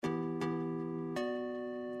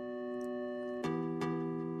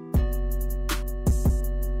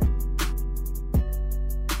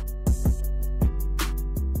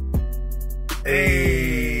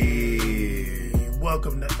Hey,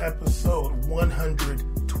 welcome to episode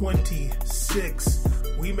 126.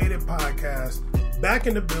 We Made It podcast. Back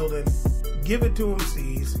in the building. Give it to him,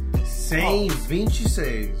 C's. Same, Vinci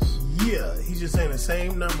says. Yeah, he's just saying the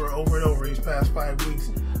same number over and over these past 5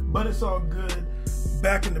 weeks. But it's all good.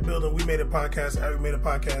 Back in the building. We Made It podcast. We Made It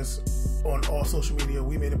podcast on all social media.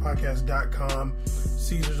 We Made It podcast.com.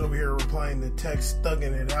 Caesar's over here replying to text,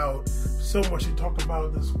 thugging it out. So much to talk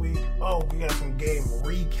about this week. Oh, we got some game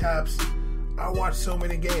recaps. I watched so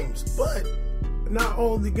many games, but not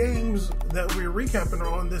all the games that we're recapping are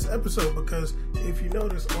on this episode, because if you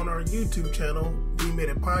notice on our YouTube channel, We Made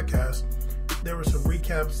It podcast, there were some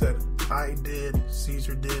recaps that I did,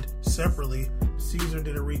 Caesar did separately. Caesar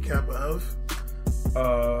did a recap of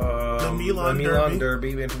the Milan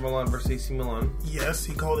Derby, Inter Milan versus AC Milan. Yes,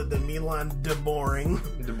 he called it the Milan de Boring.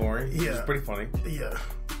 De Boring? Yeah. It's pretty funny. Yeah.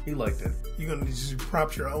 He liked it. You're going to just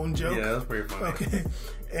prop your own joke? Yeah, that's pretty funny. Okay.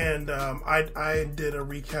 And I did a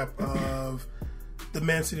recap of the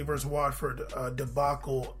Man City versus Watford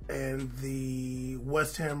debacle and the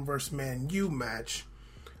West Ham versus Man U match.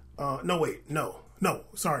 Barcelona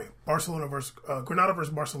versus Granada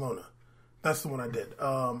versus Barcelona. That's the one I did.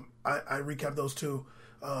 I recapped those two.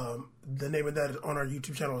 The name of that is on our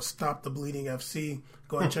YouTube channel, Stop the Bleeding FC.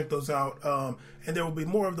 Go ahead and check those out. And there will be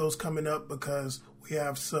more of those coming up because we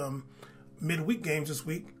have some midweek games this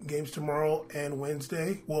week. Games tomorrow and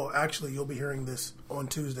Wednesday. Well, actually, you'll be hearing this on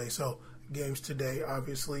Tuesday. So games today,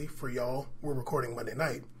 obviously, for y'all. We're recording Monday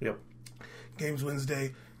night. Yep. Games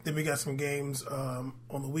Wednesday. Then we got some games on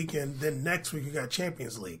the weekend. Then next week we got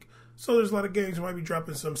Champions League. So there's a lot of games. We might be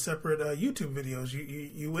dropping some separate YouTube videos.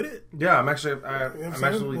 You with it? Yeah, I'm actually down. I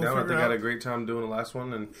think I had a great time doing the last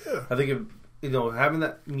one, and yeah. I think having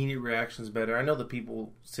that immediate reaction is better. I know that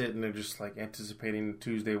people sit and they're just like anticipating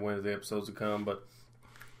Tuesday, Wednesday episodes to come, but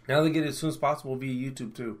now they get it as soon as possible via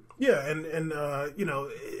YouTube too. Yeah, and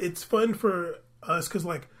it's fun for us because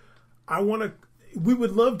we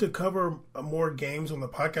would love to cover more games on the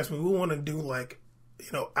podcast. We want to do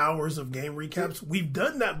hours of game recaps. We've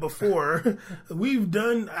done that before. We've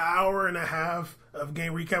done an hour and a half of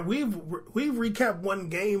game recap. We've recapped one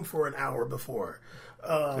game for an hour before.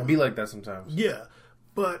 It'd be like that sometimes. Yeah,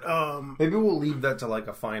 but maybe we'll leave that to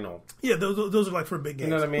a final. Yeah, those are for big games.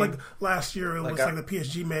 You know what I mean? Like last year, it was the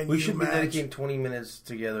PSG Man U. We should match. be dedicating 20 minutes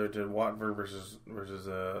together to Watford versus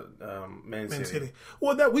Man City.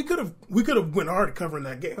 Well, that we could have went hard covering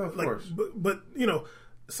that game. Of course, but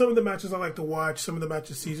some of the matches I like to watch, some of the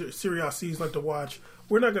matches Serie A C's like to watch.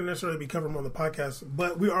 We're not going to necessarily be covering them on the podcast,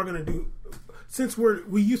 but we are going to do. Since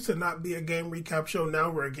we used to not be a game recap show, now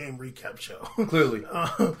we're a game recap show. Clearly,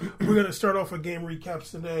 we're going to start off with game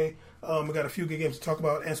recaps today. We got a few good games to talk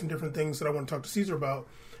about and some different things that I want to talk to Caesar about.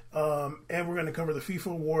 And we're going to cover the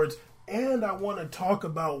FIFA awards, and I want to talk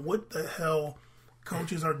about what the hell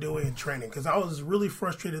coaches are doing in training, because I was really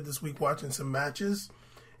frustrated this week watching some matches.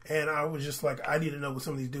 And I was just I need to know what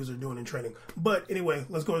some of these dudes are doing in training. But anyway,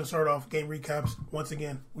 let's go ahead and start off game recaps. Once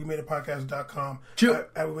again, we made a podcast.com.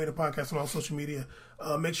 At We Made a Podcast on all social media.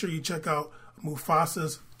 Make sure you check out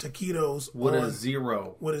Mufasa's Taquitos. With a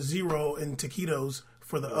zero in Taquitos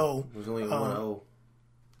for the O. There's only one O.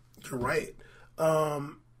 You're right.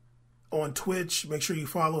 On Twitch, make sure you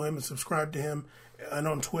follow him and subscribe to him. And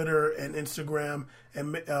on Twitter and Instagram,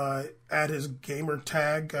 and add his gamer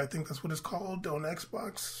tag. I think that's what it's called on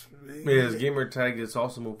Xbox. Yeah, his gamer tag is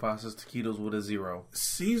also Mufasa's Taquitos with a zero.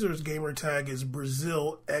 Caesar's gamer tag is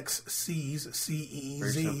Brazil XC's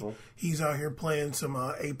CEZ. He's out here playing some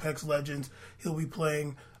Apex Legends. He'll be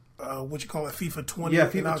playing FIFA 20. Yeah,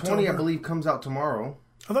 FIFA 20 I believe comes out tomorrow.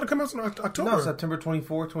 I thought it comes out in October. No, September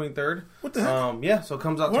 24th, 23rd. What the heck? Yeah, so it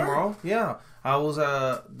comes out tomorrow. Yeah, I was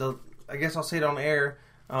I guess I'll say it on air.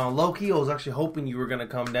 Low-key, I was actually hoping you were going to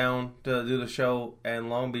come down to do the show in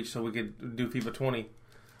Long Beach so we could do FIFA 20.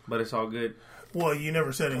 But it's all good. Well, you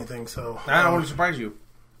never said anything, so... I don't want to surprise you.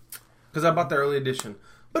 Because I bought the early edition.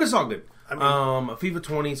 But it's all good. I mean, FIFA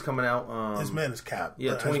 20 is coming out. This man is capped.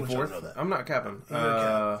 Yeah, 24th. I'm not capping.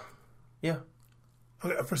 Yeah.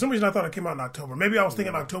 Okay, for some reason, I thought it came out in October. Maybe I was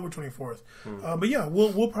thinking October 24th. But yeah,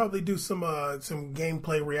 we'll probably do some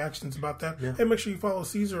gameplay reactions about that. Yeah. And make sure you follow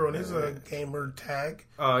Caesar on his gamer tag.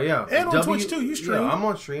 Yeah. And on Twitch, too. You stream. Yeah, I'm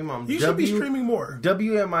on stream. You should be streaming more.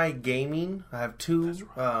 WMI Gaming. I have two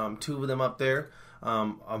of them up there.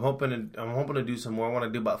 I'm hoping to do some more. I want to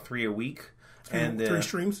do about 3 a week. Three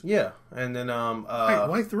streams? Yeah. And then...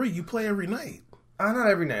 why 3? You play every night. Not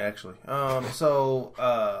every night, actually.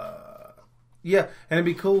 Yeah, and it'd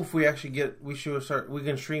be cool if we actually we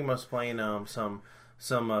can stream us playing some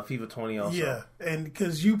FIFA 20 also. Yeah, and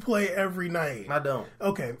because you play every night. I don't.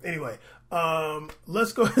 Okay, anyway.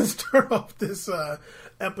 Let's go ahead and start off this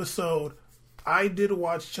episode. I did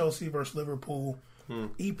watch Chelsea versus Liverpool.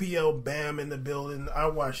 EPL Bam in the building. I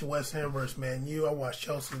watched West Ham versus Man U. I watched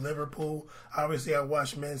Chelsea Liverpool. Obviously, I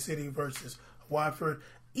watched Man City versus Watford.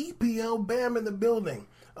 EPL Bam in the building.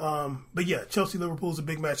 But yeah, Chelsea Liverpool's a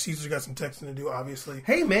big match. Caesar's got some texting to do, obviously.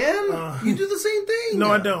 Hey man, you do the same thing.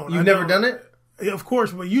 No, I don't. You've never done it? Yeah, of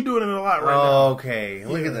course, but you doing it a lot right now. Okay,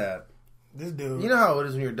 look at that. This dude. You know how it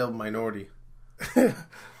is when you're a double minority. I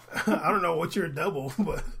don't know what you're a double,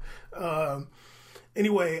 but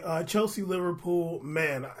anyway, Chelsea Liverpool,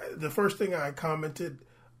 man, the first thing I commented,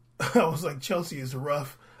 I was like, Chelsea is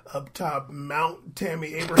rough up top. Mount,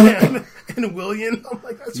 Tammy Abraham, and William. I'm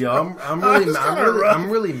like, that's rough. I'm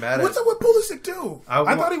really mad at. What's up with Pulisic too?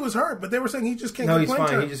 I thought he was hurt, but they were saying he just can't. No, he's fine.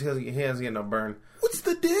 Time. He hasn't getting no burn. What's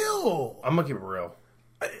the deal? I'm gonna keep it real.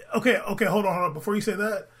 Okay, hold on. Before you say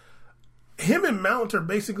that, him and Mount are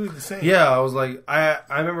basically the same. Yeah, I was like, I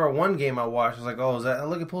remember one game I watched. I was like, oh, is that?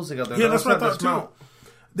 Look at Pulisic out there. Yeah, that's what I thought too. Mount.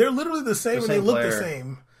 They're literally the same, and they look the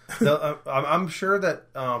same. I'm sure that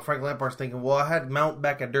Frank Lampard's thinking, well, I had Mount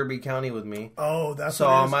back at Derby County with me. Oh, that's so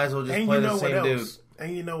I might as well just play the same dude.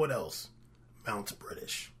 And you know what else? Mount's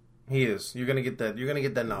British. He is. You're gonna get that. You're gonna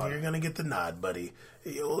get that nod. You're gonna get the nod, buddy.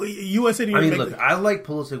 USA. Look, I like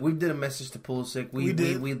Pulisic. We did a message to Pulisic.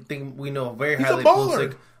 We think we know very highly of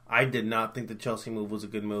Pulisic. I did not think the Chelsea move was a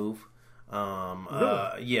good move.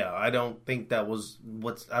 Really? Yeah, I don't think that was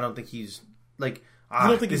I don't think he's like. You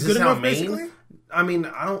don't think he's good enough, basically? I mean,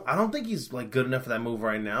 I don't think he's like good enough for that move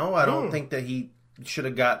right now. I don't think that he should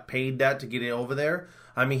have got paid that to get it over there.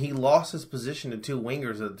 I mean, he lost his position to two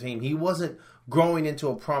wingers of the team. He wasn't growing into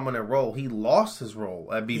a prominent role. He lost his role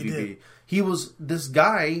at BVB. He was this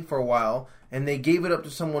guy for a while, and they gave it up to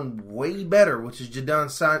someone way better, which is Jadon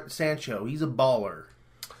Sancho. He's a baller.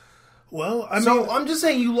 Well, I'm just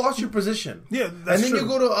saying you lost your position. Yeah, that's and then true. you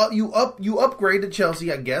go to you upgrade to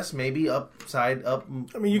Chelsea, I guess, maybe upside up.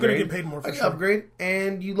 I mean, you're going to get paid more for sure. Upgrade,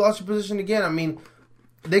 and you lost your position again. I mean,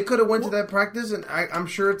 they could have went to that practice, and I'm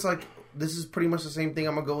sure it's like this is pretty much the same thing.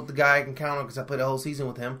 I'm gonna go with the guy I can count on because I played a whole season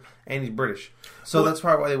with him, and he's British, so that's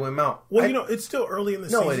probably why they went Mount. Well, it's still early in the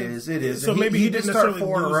season. No, it is. So maybe he didn't start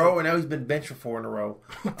 4 in a row, and now he's been benched for 4 in a row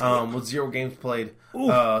with 0 games played.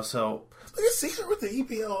 So. Look at Caesar with the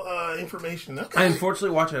EPL information. Okay. I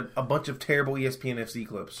unfortunately watch a bunch of terrible ESPN FC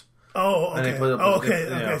clips. Oh, okay. And they put up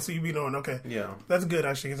okay. So you be knowing. Okay. Yeah. That's good,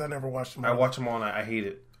 actually, because I never watched them all. I watch them all, and I hate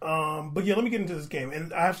it. But yeah, let me get into this game.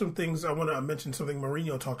 And I have some things I want to mention, something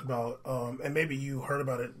Mourinho talked about. And maybe you heard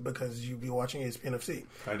about it because you be watching ESPN FC.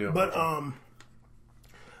 I do. But,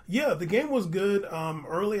 yeah, the game was good.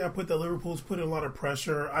 Early, I put that Liverpool's put in a lot of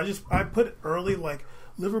pressure. I put it early, like,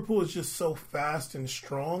 Liverpool is just so fast and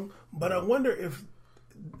strong, but I wonder if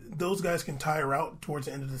those guys can tire out towards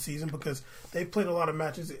the end of the season because they've played a lot of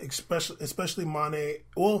matches, especially Mane.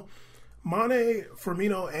 Well, Mane,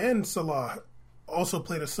 Firmino, and Salah also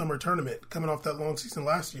played a summer tournament coming off that long season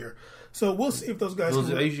last year. So we'll see if those guys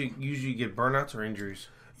usually get burnouts or injuries.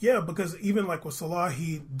 Yeah, because even like with Salah,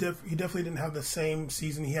 he definitely didn't have the same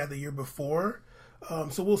season he had the year before.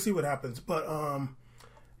 So we'll see what happens, but.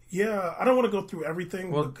 Yeah, I don't want to go through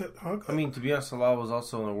everything. Well, I mean, to be honest, Salah was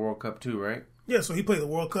also in the World Cup too, right? Yeah, so he played the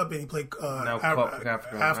World Cup and he played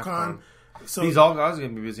AFCON. So these all guys are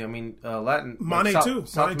going to be busy. I mean, Latin, Mane too.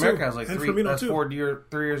 South America has like 3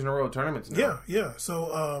 years in a row of tournaments now. Yeah.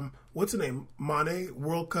 So what's the name? Mane,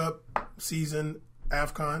 World Cup season,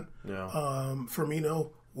 AFCON. Yeah.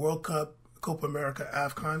 Firmino, World Cup, Copa America,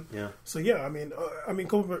 AFCON. Yeah. So yeah, I mean,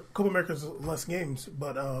 Copa America's less games,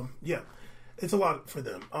 but yeah. It's a lot for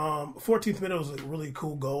them. 14th minute was a really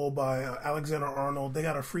cool goal by Alexander Arnold. They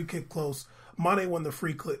got a free kick close. Mane won the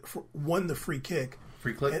free kick.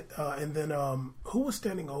 Free click. And then who was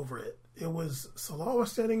standing over it? It was Salah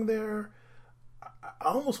was standing there. I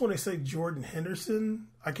almost want to say Jordan Henderson.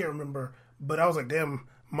 I can't remember, but I was like, damn,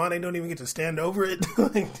 Mane don't even get to stand over it.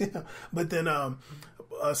 But then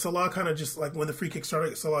Salah kind of just like when the free kick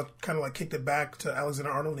started, Salah kind of like kicked it back to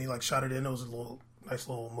Alexander Arnold and he like shot it in. It was a nice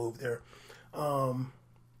little move there. Then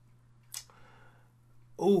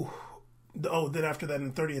after that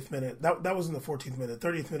in the 30th minute, that was in the 14th minute.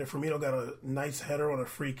 30th minute, Firmino got a nice header on a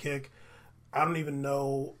free kick. I don't even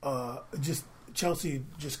know. Just Chelsea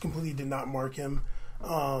just completely did not mark him.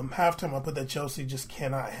 Halftime, I put that Chelsea just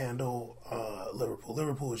cannot handle Liverpool.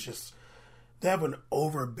 Liverpool is just, they have an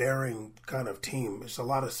overbearing kind of team. It's a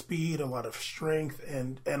lot of speed, a lot of strength,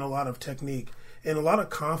 and a lot of technique, and a lot of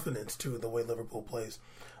confidence too, the way Liverpool plays.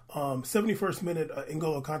 71st minute,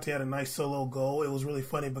 N'Golo Kante had a nice solo goal. It was really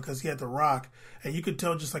funny because he had the rock, and you could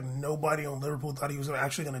tell just like nobody on Liverpool thought he was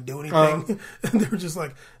actually going to do anything. And they were just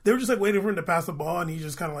like waiting for him to pass the ball, and he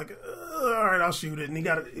just kind of like, all right, I'll shoot it, and he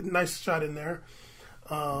got a nice shot in there.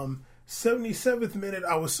 77th minute,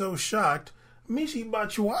 I was so shocked. Michy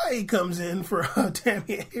Batshuayi comes in for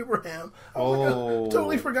Tammy Abraham. I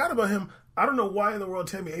totally forgot about him. I don't know why in the world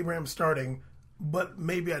Tammy Abraham's starting. But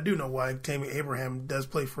maybe I do know why Tammy Abraham does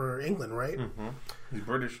play for England, right? Mm-hmm. He's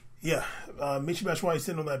British. Yeah. Michy Batshuayi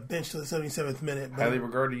sitting on that bench to the 77th minute. Highly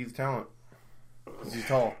regarded youth talent. Because he's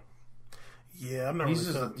tall. Yeah, I'm not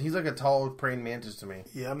he's like a tall praying mantis to me.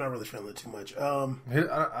 Yeah, I'm not really feeling it too much. I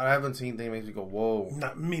haven't seen anything that makes me go, whoa.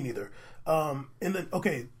 Not me neither. And then,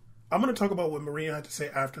 okay, I'm going to talk about what Mourinho had to say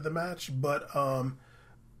after the match, but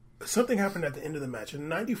something happened at the end of the match. In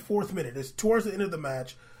the 94th minute, it's towards the end of the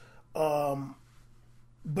match,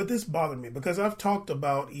 but this bothered me because I've talked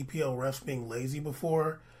about EPL refs being lazy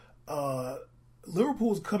before.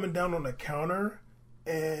 Liverpool's coming down on a counter,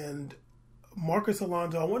 and Marcus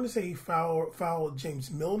Alonso, I want to say he fouled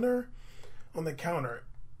James Milner on the counter,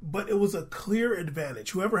 but it was a clear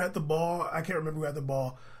advantage. Whoever had the ball, I can't remember who had the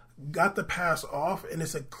ball, got the pass off, and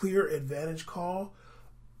it's a clear advantage call.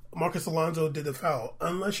 Marcus Alonso did the foul,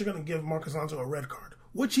 unless you're going to give Marcus Alonso a red card,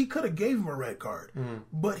 which he could have gave him a red card.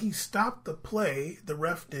 But he stopped the play, the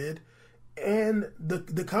ref did, and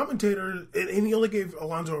the commentator, and he only gave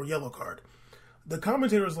Alonso a yellow card. The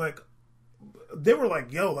commentator was like, they were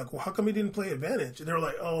like, yo, like, well, how come he didn't play advantage? And they were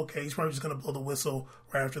like, oh, okay, he's probably just going to blow the whistle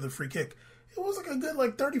right after the free kick. It was like a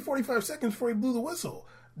good 30, 45 seconds before he blew the whistle.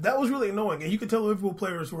 That was really annoying, and you could tell Liverpool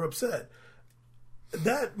players were upset.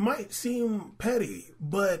 That might seem petty,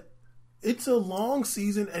 but it's a long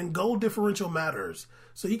season, and goal differential matters.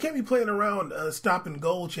 So you can't be playing around stopping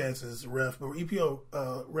goal chances, ref. But EPO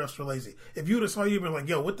refs are lazy. If you would have saw you, you'd be like,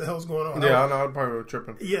 "Yo, what the hell's going on?" Yeah, I know. I'd probably be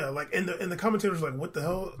tripping. Yeah, like and the commentators were like, "What the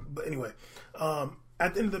hell?" But anyway,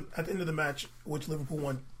 at the end of the match, which Liverpool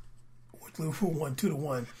won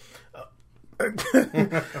 2-1.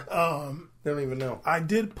 They don't even know. I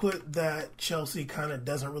did put that Chelsea kind of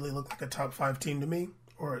doesn't really look like a top 5 team to me,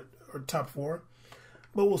 or top 4.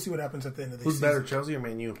 But we'll see what happens at the end of the season. Who's better, Chelsea or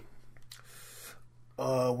Man U?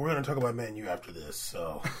 We're going to talk about Man U after this,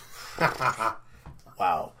 so...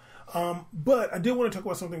 Wow. But I did want to talk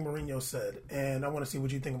about something Mourinho said, and I want to see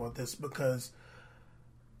what you think about this, because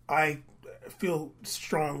I feel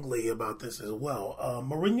strongly about this as well.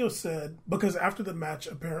 Mourinho said, because after the match,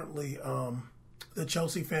 apparently, the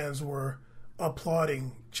Chelsea fans were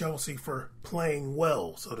applauding Chelsea for playing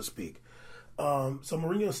well, so to speak. So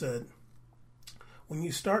Mourinho said, when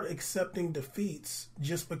you start accepting defeats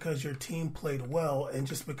just because your team played well and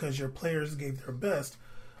just because your players gave their best,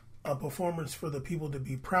 a performance for the people to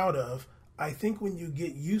be proud of, I think when you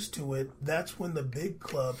get used to it, that's when the big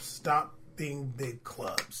clubs stop being big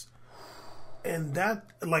clubs. And that,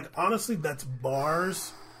 like, honestly, that's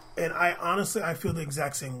bars. And I feel the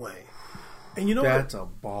exact same way. And you know that's a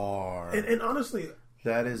bar. And honestly,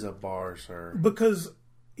 that is a bar, sir. Because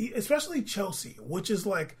especially Chelsea, which is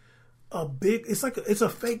like it's a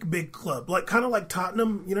fake big club, like kind of like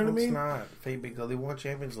Tottenham. You know what I mean? It's not fake big club. They won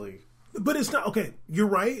Champions League, but it's not okay. You're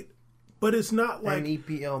right, but it's not like an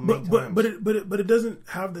EPL. But it doesn't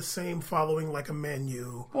have the same following like a Man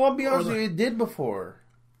U. Well, I'll be honest with you, it did before.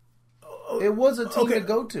 It was a team to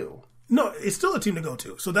go to. No, it's still a team to go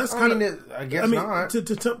to. So that's kind of. I guess not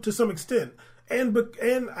to some extent, and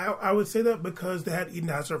I would say that because they had Eden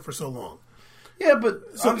Hazard for so long. Yeah, but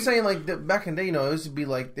I'm saying like back in the day, it used to be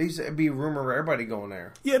like there used to be a rumor of everybody going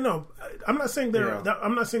there. Yeah, no, I'm not saying they're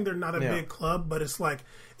not a big club, but it's like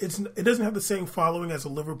it doesn't have the same following as a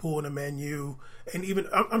Liverpool and a Man U, and even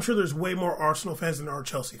I'm sure there's way more Arsenal fans than there are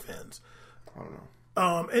Chelsea fans. I don't know.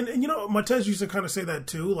 And Montez used to kind of say that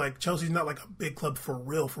too. Like Chelsea's not like a big club for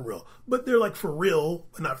real, but they're like for real,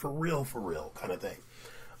 but not for real kind of thing.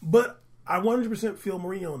 But I 100% feel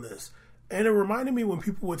Mourinho on this, and it reminded me when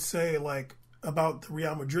people would say like about the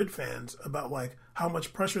Real Madrid fans about like how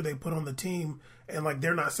much pressure they put on the team, and like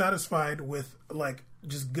they're not satisfied with like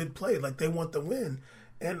just good play, like they want the win,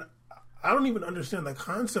 and I don't even understand the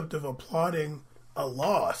concept of applauding a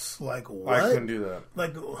loss. Like what? I couldn't do that.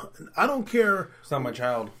 Like I don't care. It's not my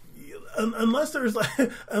child. Unless there's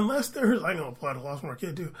I'm gonna applaud a loss when I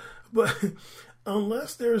kid too, but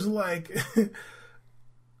unless there's like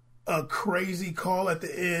a crazy call at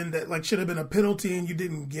the end that like should have been a penalty and you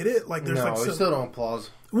didn't get it. Like there's we still don't applaud.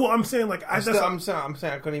 Well, I'm saying like I'm saying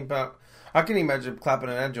I couldn't imagine clapping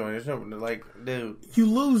in that joint. There's no like, dude, you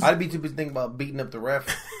lose. I'd be too busy thinking about beating up the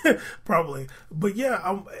ref. Probably, but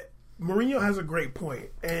yeah, Mourinho has a great point,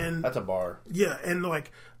 and that's a bar. Yeah, and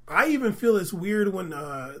like I even feel it's weird when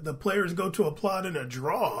the players go to applaud in a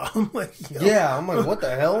draw. I'm like, I'm like, what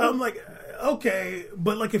the hell? I'm like, okay,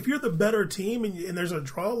 but like if you're the better team and there's a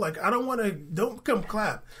draw, like I don't come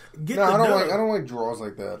clap. I don't like draws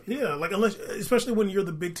like that. Yeah, like especially when you're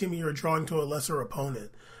the big team and you're drawing to a lesser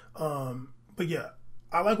opponent. But yeah,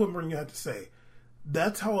 I like what Mourinho had to say.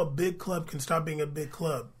 That's how a big club can stop being a big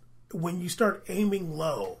club. When you start aiming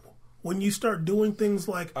low, when you start doing things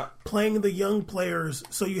like playing the young players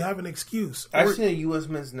so you have an excuse. I've seen a U.S.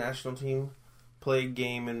 men's national team play a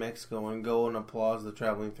game in Mexico and go and applaud the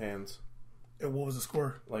traveling fans. And what was the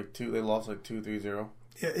score? They lost 2-3-0.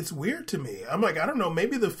 Yeah, it's weird to me. I'm like, I don't know.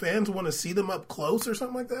 Maybe the fans want to see them up close or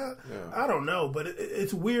something like that. Yeah. I don't know, but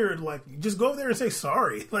it's weird. Like, just go over there and say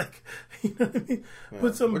sorry. Like, you know what I mean? Yeah.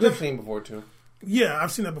 Which I've seen before too. Yeah,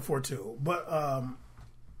 I've seen that before too. But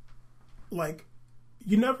like,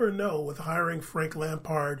 you never know with hiring Frank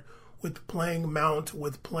Lampard, with playing Mount,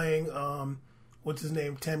 with playing what's his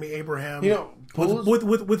name, Tammy Abraham. You know,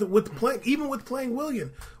 with playing, even with playing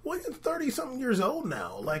Willian. Willian's 30-something years old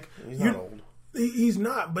now. Like, he's not old. He's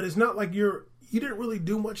not, but it's not like you didn't really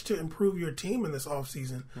do much to improve your team in this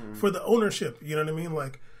offseason for the ownership. You know what I mean?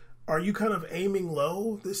 Like, are you kind of aiming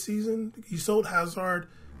low this season? You sold Hazard.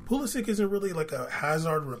 Pulisic isn't really like a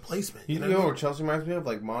Hazard replacement. You know what Chelsea reminds me of?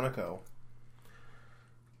 Like Monaco.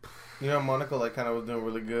 You know, Monaco like kind of was doing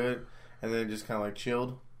really good, and then just kind of like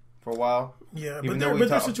chilled for a while. Yeah, but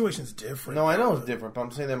their situation's different. No, I know it's different, but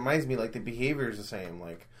I'm saying that reminds me like the behavior is the same.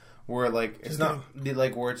 Like, where like it's not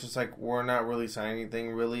like where it's just like we're not really signing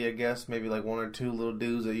anything really. I guess maybe like one or two little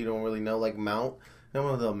dudes that you don't really know, like Mount. No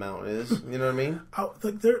one knows who Mount is. You know what I mean?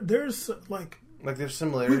 Like there's like there's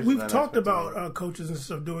similarities. We've talked about coaches and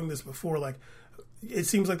stuff doing this before. Like, it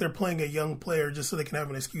seems like they're playing a young player just so they can have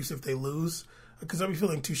an excuse if they lose. Because I've been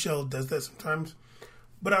feeling Tuchel does that sometimes.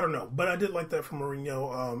 But I don't know. But I did like that from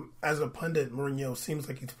Mourinho. As a pundit, Mourinho seems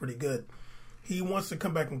like he's pretty good. He wants to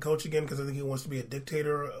come back and coach again because I think he wants to be a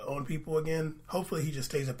dictator on people again. Hopefully he just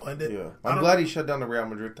stays a pundit. Yeah, I'm glad he shut down the Real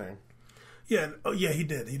Madrid thing. Yeah, he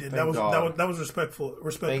did. That was respectful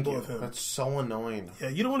of him. That's so annoying. Yeah,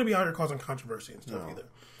 you don't want to be out here causing controversy and stuff either.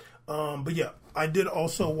 But yeah, I did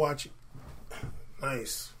also watch.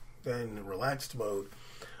 Nice, in relaxed mode.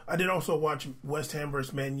 I did also watch West Ham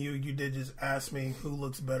versus Man U. You did just ask me who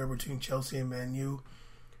looks better between Chelsea and Man U.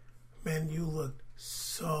 Man U looked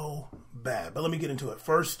so bad. But let me get into it.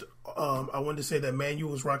 First, I wanted to say that Man U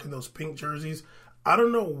was rocking those pink jerseys. I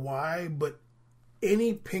don't know why, but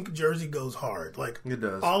any pink jersey goes hard. Like, it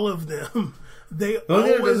does. All of them. The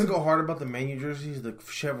only thing that doesn't go hard about the Man U jersey is the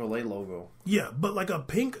Chevrolet logo. Yeah, but but a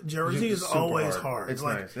pink jersey is always hard. It's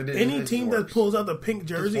like, nice. Any team that pulls out the pink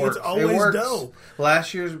jersey, it's always dope.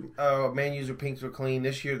 Last year's Man U's pinks were clean.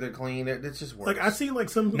 This year they're clean. It just works. Like, I see like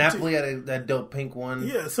some Napoli had that dope pink one.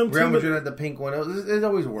 Yeah, Real Madrid had the pink one. It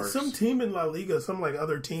always works. Some team in La Liga, some like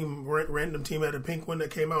other team, random team had a pink one that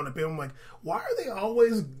came out, and I'm like, why are they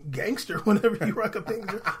always gangster whenever you rock a pink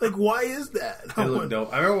jersey? Like, why is that? They look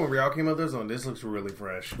dope. I remember when Real came out there, this looks really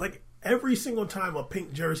fresh. Like, every single time a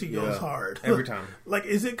pink jersey goes hard. Every time. Like,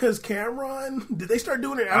 is it because Cameron? Did they start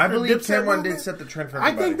doing it after I believe Dipset Cameron movement? did set the trend for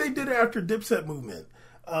everybody. I think they did it after Dipset movement.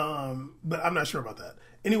 But I'm not sure about that.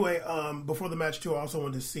 Anyway, before the match, too, I also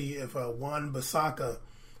wanted to see if Wan-Bissaka,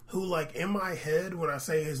 who, like, in my head, when I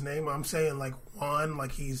say his name, I'm saying, like, Juan,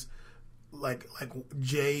 like he's like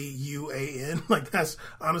Juan, like that's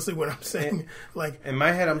honestly what I'm saying. Like, in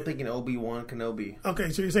my head, I'm thinking Obi-Wan Kenobi.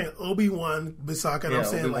 Okay, so you're saying Obi-Wan Bissaka, and I'm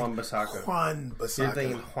saying Obi-Wan like Bissaka. Juan Bissaka. You're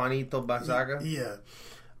thinking Juanito Bissaka? Yeah.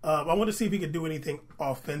 I want to see if he could do anything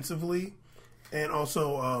offensively, and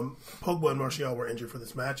also Pogba and Martial were injured for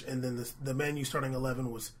this match, and then the Man U starting 11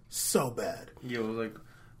 was so bad. Yeah, it was like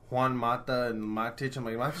Juan Mata and Matic. I'm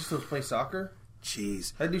like, Matic still play soccer?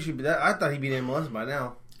 Jeez, that dude should be that. I thought he'd be in MLS by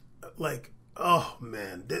now. Like, oh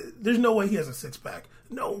man, there's no way he has a six pack.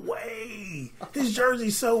 No way. His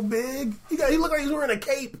jersey's so big. He look like he's wearing a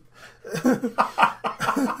cape.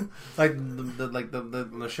 Like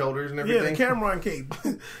the shoulders and everything. Yeah, the Cameron cape.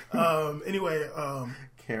 Anyway,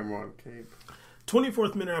 Cameron cape.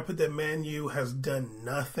 24th minute, I put that Man U has done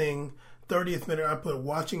nothing. 30th minute, I put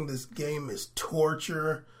watching this game is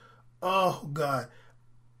torture. Oh God.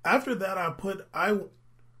 After that, I put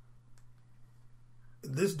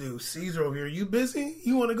this dude, Caesar over here, you busy?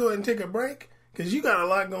 You want to go ahead and take a break? Because you got a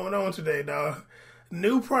lot going on today, dog.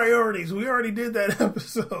 New priorities. We already did that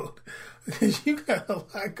episode. Because you got a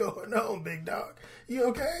lot going on, big dog. You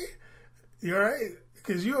okay? You all right?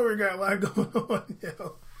 Because you already got a lot going on,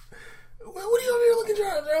 yo. What are you over here looking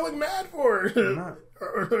dry? I look mad for? I'm not.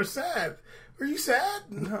 Or sad? Are you sad?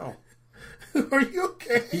 No. Are you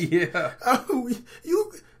okay? Yeah.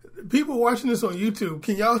 People watching this on YouTube,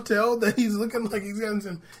 can y'all tell that he's looking like he's having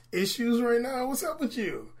some issues right now? What's up with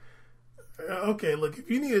you? Okay, look, if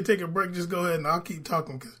you need to take a break, just go ahead and I'll keep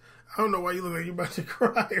talking because I don't know why you look like you're about to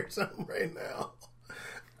cry or something right now.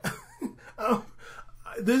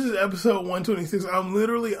 This is episode 126. I'm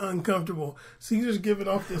literally uncomfortable. Caesar's giving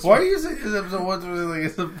off this. Why do you say this episode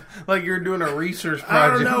 126 like you're doing a research project? I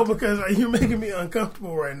don't know because you're making me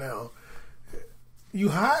uncomfortable right now. You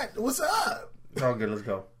hot? What's up? It's all good. Let's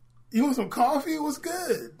go. You want some coffee? What's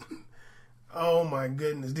good? Oh my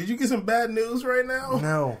goodness. Did you get some bad news right now?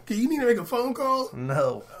 No. Okay, you need to make a phone call?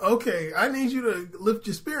 No. Okay, I need you to lift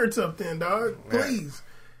your spirits up then, dog. Please.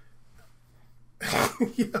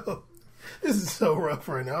 Yo, this is so rough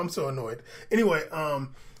right now. I'm so annoyed. Anyway,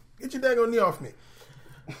 get your daggone knee off me.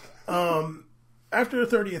 After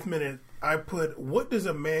the 30th minute, I put, what does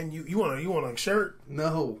a man you want a shirt?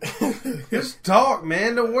 No. Just talk,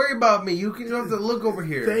 man. Don't worry about me. You don't have to look over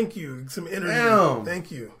here. Thank you. Some energy. Damn.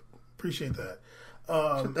 Thank you. Appreciate that.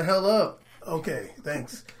 Shut the hell up. Okay,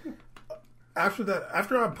 thanks.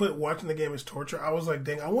 After I put watching the game as torture, I was like,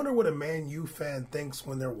 dang, I wonder what a Man U fan thinks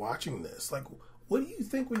when they're watching this. Like, what do you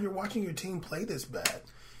think when you're watching your team play this bad?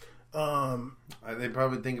 They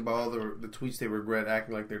probably think about all the tweets they regret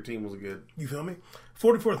acting like their team was good. You feel me?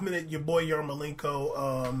 44th minute, your boy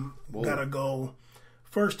Yarmolenko got a goal.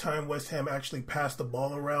 First time West Ham actually passed the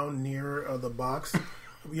ball around near the box.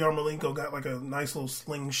 Yarmolenko got like a nice little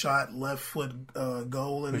slingshot left foot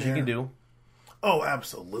goal in there. Which you can do. Oh,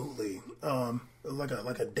 absolutely.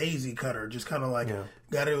 Like a daisy cutter, just kind of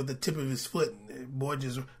got it with the tip of his foot. Boy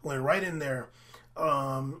just went right in there.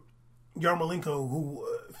 Yarmolenko, who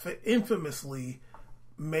infamously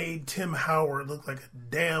made Tim Howard look like a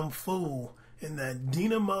damn fool in that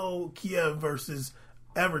Dynamo Kiev versus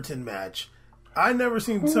Everton match. I never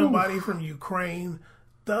seen somebody from Ukraine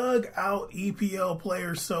thug out EPL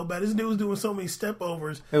players so bad. This dude was doing so many step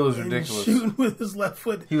overs. It was ridiculous. Shooting with his left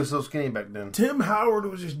foot. He was so skinny back then. Tim Howard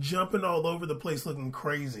was just jumping all over the place looking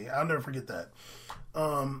crazy. I'll never forget that.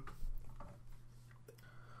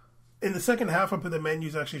 In the second half, I put the Man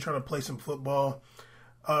U's actually trying to play some football.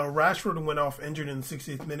 Rashford went off injured in the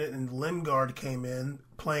 60th minute, and Lingard came in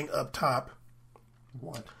playing up top.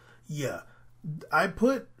 What? Yeah. I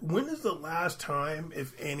put, when is the last time,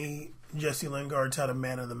 if any, Jesse Lingard's had a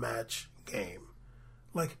man of the match game?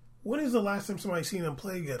 Like, when is the last time somebody seen him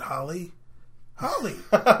play good? Holly?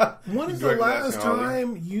 When is the last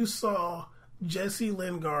time you saw Jesse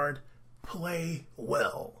Lingard play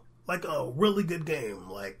well? Like a really good game.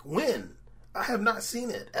 Like, when? I have not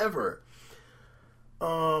seen it, ever.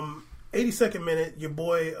 82nd minute, your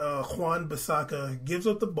boy Juan Bissaka gives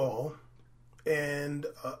up the ball and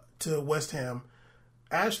to West Ham.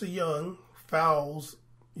 Ashley Young fouls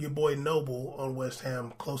your boy Noble on West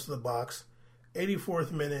Ham close to the box.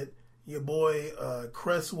 84th minute, your boy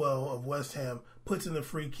Cresswell of West Ham puts in the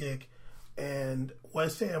free kick, and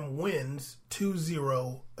West Ham wins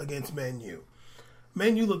 2-0 against Man U.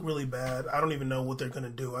 Man U look really bad. I don't even know what they're going to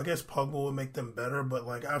do. I guess Pogba will make them better, but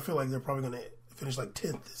like I feel like they're probably going to finish like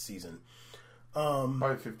 10th this season.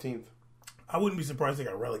 Probably 15th. I wouldn't be surprised they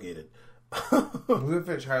got relegated. Who's going to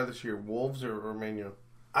finish higher this year, Wolves or Man U?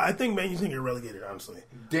 I think Man U's going to get relegated, honestly.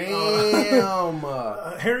 Damn!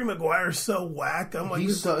 Harry Maguire's so whack. I'm like,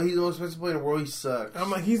 he's the most expensive player in the world. He sucks. I'm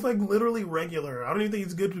like, he's like literally regular. I don't even think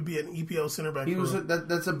he's good to be an EPL center back.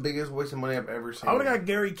 That's the biggest waste of money I've ever seen. I would have got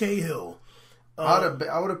Gary Cahill. I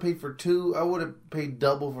would have paid for two. I would have paid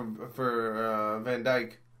double for Van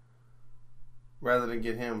Dijk rather than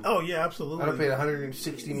get him. Oh yeah, absolutely. I'd have paid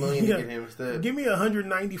 $160 million to get him instead. Give me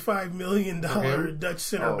 $195 million Dutch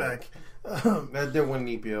center back. That did win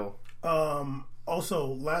an EPL. Also,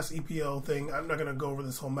 last EPL thing. I'm not going to go over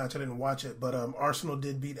this whole match. I didn't watch it, but Arsenal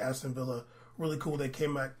did beat Aston Villa. Really cool. They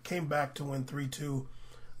came back to win 3-2,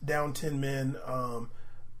 down 10 men.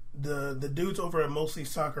 The dudes over at Mostly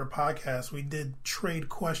Soccer podcast, we did trade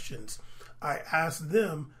questions. I asked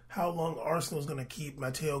them how long Arsenal's going to keep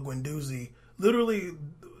Matteo Guendouzi. Literally,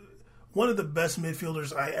 one of the best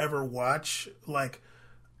midfielders I ever watch. Like,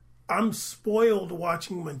 I'm spoiled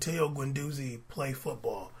watching Matteo Guendouzi play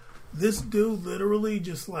football. This dude literally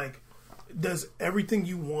just like does everything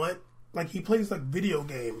you want. Like, he plays like video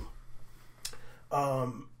game.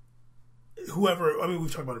 Whoever, I mean,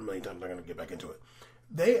 we've talked about it a million times. I'm not going to get back into it.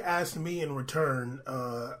 They asked me in return,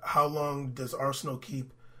 how long does Arsenal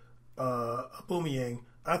keep Aubameyang?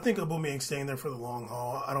 I think Aubameyang's staying there for the long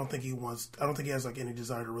haul. I don't think he has like any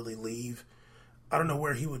desire to really leave. I don't know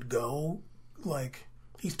where he would go. Like,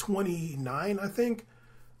 he's 29, I think.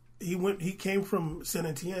 He came from Saint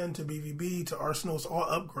Etienne to BVB to Arsenal. It's all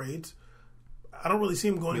upgrades. I don't really see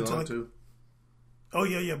him going into like. Oh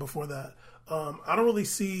yeah. Before that, I don't really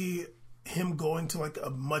see him going to like a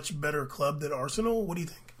much better club than Arsenal. What do you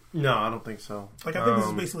think? No, I don't think so. Like I think this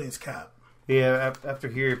is basically his cap. Yeah, after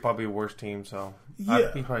here, probably a worse team. So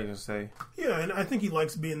Yeah. he's probably gonna stay. Yeah, and I think he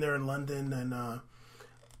likes being there in London, and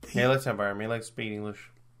He likes that environment. He likes speaking English.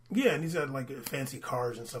 yeah, and he's got like fancy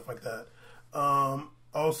cars and stuff like that.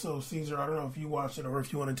 Also, Caesar, I don't know if you watched it or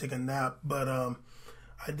if you want to take a nap, but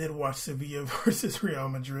I did watch Sevilla versus Real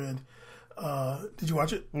Madrid. Did you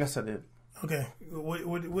watch it? Yes, I did. Okay.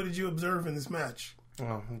 What did you observe in this match?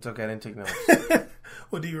 Oh, it's okay. I didn't take notes.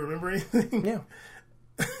 What, do you remember anything? Yeah.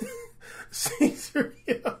 Caesar,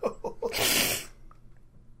 yo.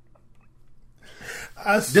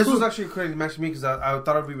 This was actually a crazy match to me because I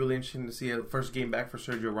thought it would be really interesting to see a first game back for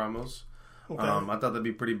Sergio Ramos. Okay. I thought that'd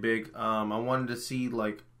be pretty big. I wanted to see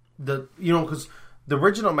like because the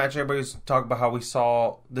original match, everybody's talking about how we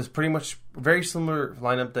saw this pretty much very similar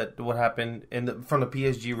lineup that what happened from the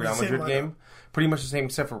PSG Real Madrid game. Pretty much the same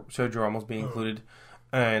except for Sergio Ramos being included.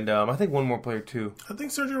 And I think one more player too. I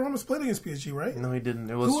think Sergio Ramos played against PSG, right? No, he didn't.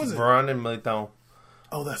 It Who was was it? Varane and Militao.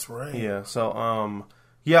 Oh, that's right. Yeah. So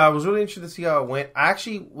yeah, I was really interested to see how it went. I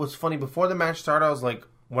actually was funny before the match started. I was like,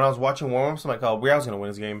 when I was watching warm-ups, I'm like, oh, Real's gonna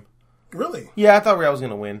win this game. Really? Yeah, I thought Real was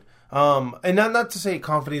gonna win. And not to say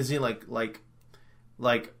confidence like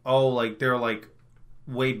they're like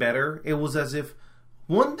way better. It was as if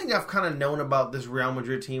one thing I've kind of known about this Real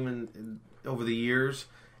Madrid team over the years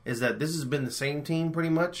is that this has been the same team pretty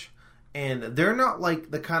much, and they're not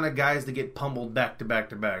like the kind of guys that get pummeled back to back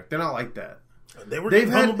to back. They're not like that. They were getting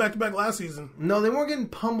pummeled back to back last season. No, they weren't getting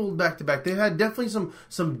pummeled back to back. They had definitely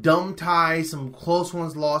some dumb ties, some close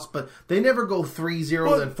ones lost, but they never go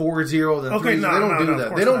 3-0, then 4-0, then 3-0. They don't do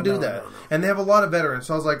that. They don't do that. And they have a lot of veterans.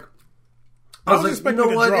 So I was like, expecting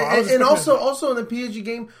a draw. And also in the PSG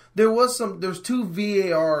game, there's 2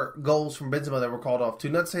 VAR goals from Benzema that were called off too.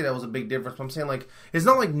 Not to say that was a big difference, but I'm saying like it's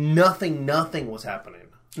not like nothing was happening.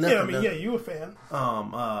 Yeah, you a fan.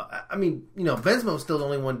 I mean, Benzema was still the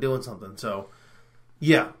only one doing something. So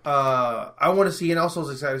yeah, I want to see, and also I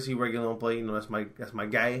was excited to see Reguilón play. That's my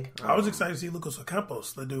guy. I was excited to see Lucas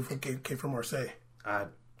Ocampos, the dude came from Marseille. I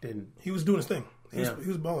didn't. He was doing his thing. He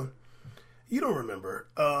was balling. You don't remember.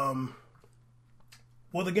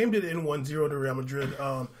 Well, the game did end 1-0 to Real Madrid.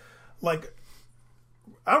 I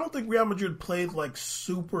don't think Real Madrid played like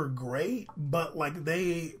super great, but like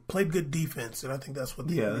they played good defense, and I think that's what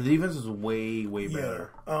they did. The defense is way better.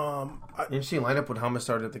 Interesting lineup when James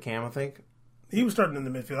started at the cam, I think. He was starting in the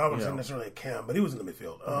midfield. I wasn't necessarily a cam, but he was in the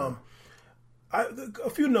midfield. A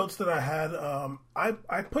few notes that I had.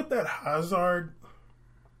 I put that Hazard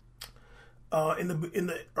in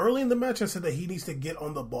the early in the match. I said that he needs to get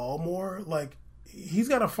on the ball more. Like he's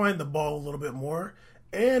got to find the ball a little bit more.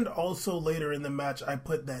 And also later in the match, I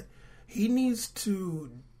put that he needs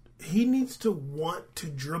to want to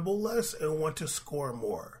dribble less and want to score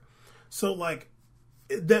more. So like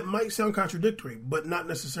that might sound contradictory, but not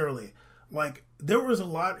necessarily. Like there was a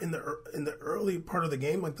lot in the early part of the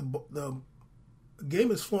game. Like the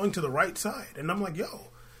game is flowing to the right side, and I'm like,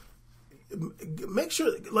 yo, make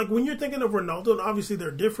sure. Like when you're thinking of Ronaldo, and obviously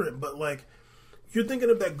they're different, but like you're thinking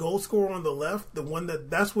of that goal scorer on the left, the one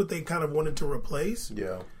that's what they kind of wanted to replace.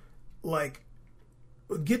 Yeah, like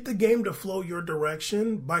get the game to flow your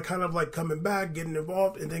direction by kind of like coming back, getting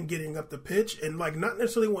involved, and then getting up the pitch, and like not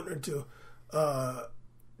necessarily wanting to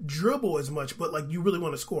dribble as much, but like you really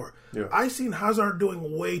want to score. Yeah. I seen Hazard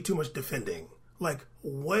doing way too much defending, like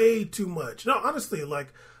way too much. No, honestly,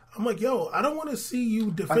 like I'm like, yo, I don't want to see you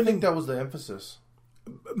defending. I think that was the emphasis.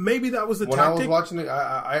 Maybe that was the when tactic. I was watching it,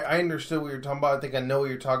 I understood what you're talking about. I think I know what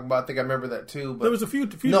you're talking about. I think I remember that too. But there was a few.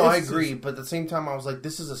 No, I agree. But at the same time, I was like,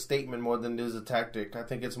 this is a statement more than it is a tactic. I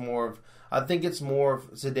think it's more of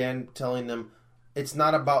Zidane telling them it's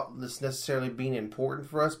not about this necessarily being important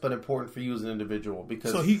for us, but important for you as an individual.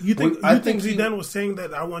 Because so you think Zidane was saying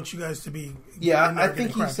that I want you guys to be? Yeah, I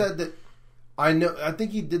think he said that. I know. I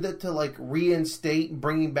think he did that to like reinstate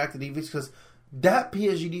bringing back the defense because that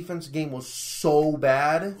PSG defense game was so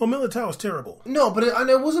bad. Well, Militao was terrible. No, but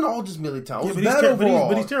it wasn't all just Militao. It was bad overall. overall.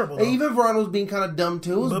 But he's terrible. Though. Even Varane was being kind of dumb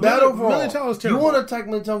too. It was bad overall. Militao was terrible. You want to attack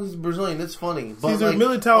Militao because he's Brazilian. That's funny. But Caesar, like,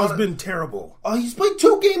 Militao has been terrible. He's played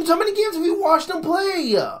 2 games. How many games have you watched him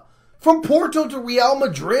play? From Porto to Real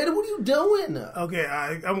Madrid? What are you doing? Okay,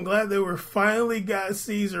 I'm glad they were finally got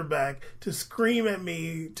Caesar back to scream at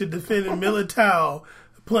me to defend Militao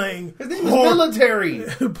playing. His name is Military.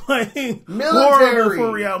 Playing horrible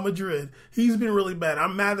for Real Madrid. He's been really bad.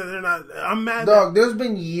 I'm mad that they're not. I'm mad. Dog, there's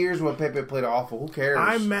been years when Pepe played awful. Who cares?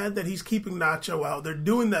 I'm mad that he's keeping Nacho out. They're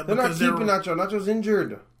doing that they're because not keeping Nacho. Nacho's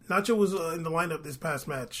injured. Nacho was in the lineup this past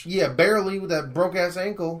match. Yeah, barely with that broke ass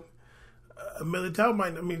ankle. Militao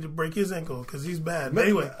might to break his ankle because he's bad. But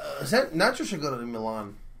anyway, Nacho should go to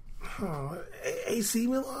Milan. AC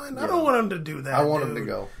Milan? I don't want him to do that. I want him to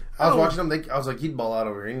go. I was watching him. I was like, he'd ball out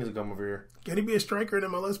over here. He needs to come over here. Can he be a striker in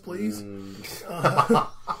MLS, please?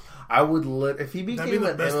 I would if he became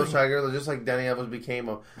an MLS striker, just like Danny Alves became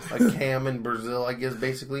a Cam in Brazil, I guess,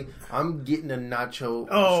 basically. I'm getting a Nacho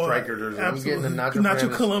striker jersey. Absolutely. I'm getting a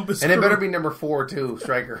Nacho Columbus. And it better be number 4, too,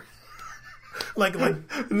 striker. like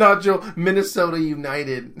Nacho Minnesota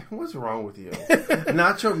United. What's wrong with you?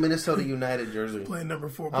 Nacho Minnesota United jersey. Playing number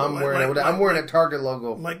 4. I'm wearing a Target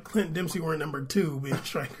logo. Like Clint Dempsey wearing number 2 being a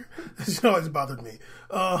striker. This always bothered me.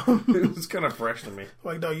 It was kind of fresh to me.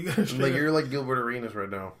 Like, dog, you got to you're like Gilbert Arenas right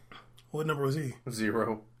now. What number was he?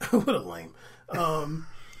 0. What a lame.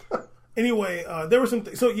 Anyway, there were some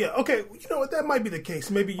things. So, yeah, okay. You know what? That might be the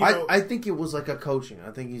case. Maybe, I think it was like a coaching.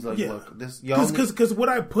 I think he's like, look, this young... Because what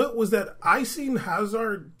I put was that I seen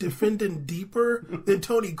Hazard defending deeper than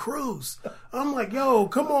Toni Kroos. I'm like, yo,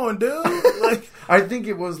 come on, dude. Like, I think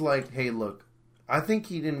it was like, hey, look. I think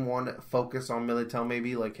he didn't want to focus on Militao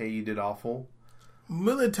maybe. Like, hey, you did awful.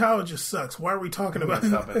 Militao just sucks. Why are we talking about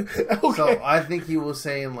it? Okay. So I think he was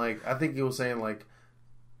saying like,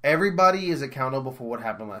 everybody is accountable for what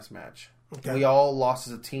happened last match. Okay. We all lost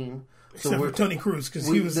as a team. Except for Toni Kroos, because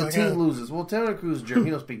he was the team loses. Well, Toni Kroos, he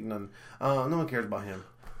don't speak none. No one cares about him.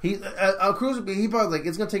 Kroos, he probably like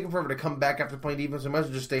it's gonna take him forever to come back after playing defense. So you might as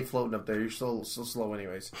well just stay floating up there. You're so slow,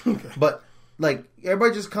 anyways. Okay. But like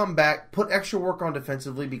everybody, just come back, put extra work on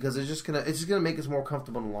defensively because it's just gonna make us more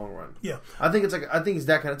comfortable in the long run. Yeah, I think it's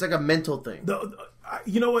that kind. It's like a mental thing.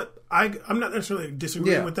 You know what? I'm not necessarily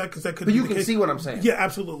disagreeing with that because that could. But you can see what I'm saying. Yeah,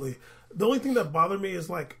 absolutely. The only thing that bothered me is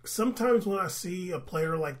like sometimes when I see a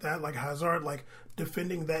player like that, like Hazard, like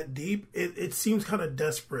defending that deep, it seems kind of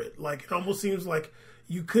desperate. Like it almost seems like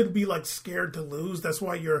you could be like scared to lose. That's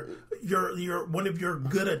why you're one of your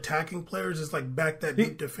good attacking players is like back that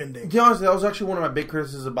deep defending. To be honest, that was actually one of my big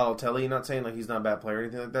criticisms about Balotelli. Not saying like he's not a bad player or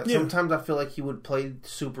anything like that. Yeah. Sometimes I feel like he would play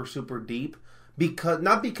super, super deep.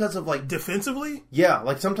 Not because of like defensively, yeah.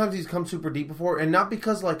 Like sometimes he's come super deep before, and not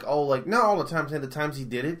because like not all the time. Saying the times he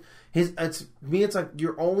did it, it's like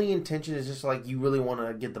your only intention is just like you really want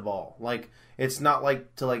to get the ball. Like it's not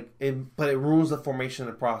like to like, but it ruins the formation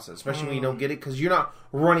of the process, especially when you don't get it because you're not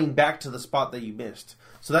running back to the spot that you missed.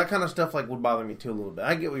 So that kind of stuff like would bother me too a little bit.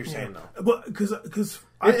 I get what you're saying though, but because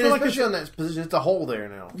I feel like especially on that position, it's a hole there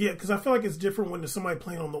now. Yeah, because I feel like it's different when there's somebody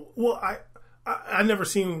playing on the I never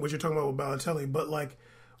seen what you're talking about with Balotelli, but like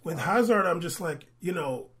with Hazard, I'm just like,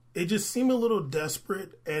 it just seemed a little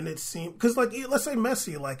desperate, and it seemed because like let's say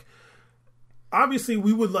Messi, like obviously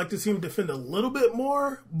we would like to see him defend a little bit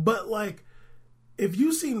more, but like if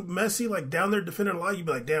you see Messi like down there defending a lot, you'd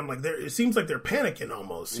be like, damn, like it seems like they're panicking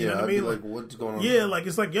almost. You know what I mean? Like what's going on? Yeah, like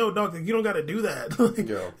it's like, yo, dog, you don't got to do that. Like,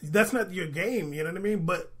 that's not your game. You know what I mean?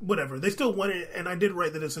 But whatever, they still won it, and I did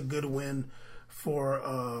write that it's a good win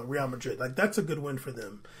for Real Madrid. Like that's a good win for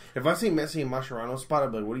them. If I see Messi in Mascherano's spot,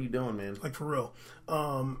 I'd be like, what are you doing, man? Like for real.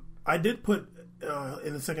 I did put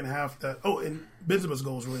in the second half that and Benzema's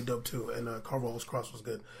goal was really dope too, and Carvalho's cross was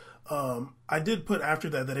good. I did put after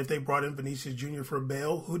that if they brought in Vinicius Jr. for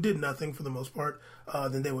Bale, who did nothing for the most part,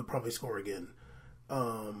 then they would probably score again.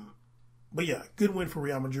 But yeah, good win for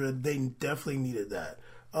Real Madrid. They definitely needed that.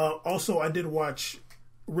 Also, I did watch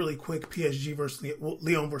really quick PSG versus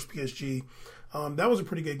Lyon versus PSG. That was a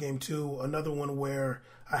pretty good game too. Another one where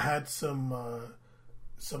I had some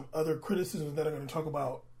other criticisms that I'm going to talk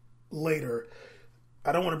about later.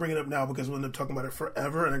 I don't want to bring it up now because we'll end up talking about it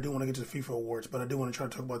forever, and I do want to get to the FIFA awards, but I do want to try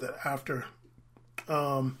to talk about that after.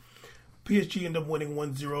 PSG ended up winning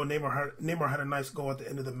 1-0. Neymar had a nice goal at the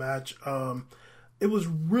end of the match. It was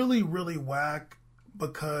really, really whack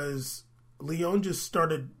because Lyon just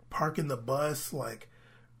started parking the bus like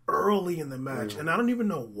early in the match, and I don't even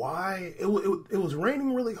know why. It was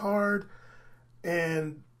raining really hard,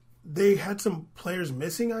 and they had some players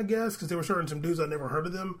missing, I guess, because they were starting some dudes I never heard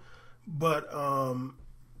of them. But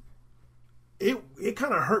it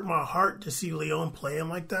kind of hurt my heart to see Lyon playing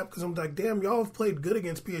like that because I'm like, damn, y'all have played good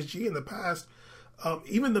against PSG in the past.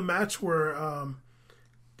 Even the match where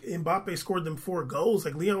Mbappe scored them 4 goals,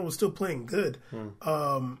 like Lyon was still playing good.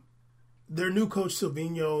 Their new coach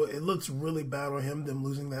Silvinho, it looks really bad on him, them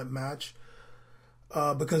losing that match,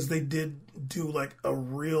 because they did do like a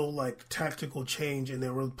real like tactical change and they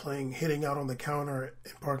were hitting out on the counter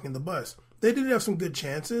and parking the bus. They did have some good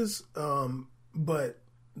chances, but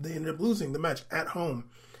they ended up losing the match at home.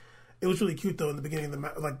 It was really cute though in the beginning of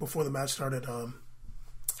the like before the match started.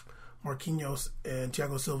 Marquinhos and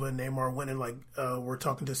Thiago Silva and Neymar went and were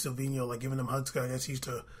talking to Silvinho, like giving them hugs. I guess he used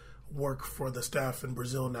to work for the staff in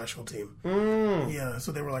Brazil national team. Yeah,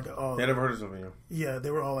 so they were like, oh, I never heard of Silvinho. Yeah, they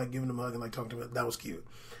were all like giving him a hug and like talking to him. That was cute.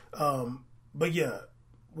 But yeah,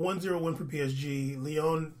 1-0 win for PSG.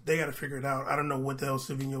 Lyon, they got to figure it out. I don't know what the hell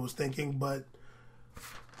Silvinho was thinking, but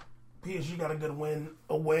PSG got a good win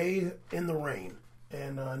away in the rain,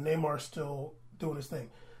 and Neymar's still doing his thing.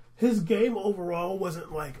 His game overall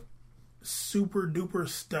wasn't like super duper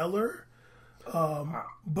stellar,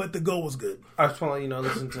 but the goal was good. I just want to let you know,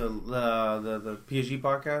 listen to the PSG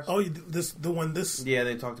podcast. Oh, this. Yeah,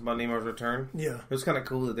 they talked about Neymar's return. Yeah, it was kind of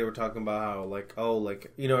cool that they were talking about how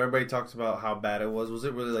everybody talks about how bad it was. Was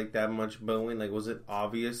it really like that much booing? Like, was it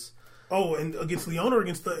obvious? Oh, and against Lyon or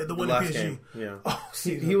against the one in PSG? Game. Yeah. Oh,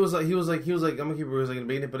 he was like, I'm gonna keep it. He was like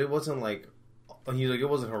beating it, but it wasn't like. He was like, it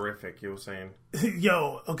wasn't horrific. He was saying,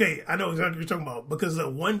 "Yo, okay, I know exactly what you're talking about because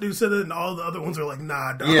one dude said it, and all the other ones are like,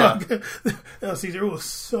 nah, dog." Yeah. No, Caesar, it was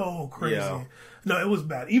so crazy. Yeah. No, it was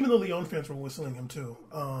bad. Even the Lyon fans were whistling him too.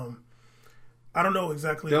 I don't know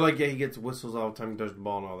exactly. They're like, yeah, he gets whistles all the time. He touches the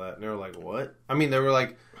ball and all that. And they were like, what? I mean, he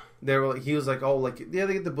was like, oh, like, yeah,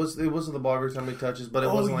 they get they whistle the ball every time he touches, but it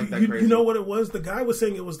wasn't like that crazy. You know what it was? The guy was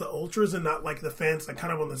saying it was the ultras and not like the fans, like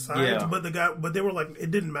kind of on the sides. Yeah. But they were like,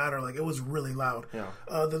 it didn't matter. Like it was really loud. Yeah.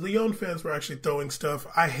 The Lyon fans were actually throwing stuff.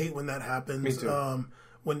 I hate when that happens. Me too.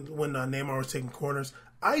 When Neymar was taking corners,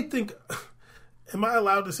 I think. Am I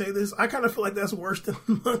allowed to say this? I kind of feel like that's worse than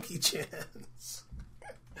monkey chance.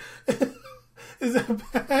 Is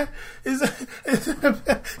that bad? Is that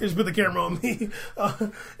bad? Just put the camera on me.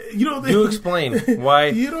 You don't think? You explain why?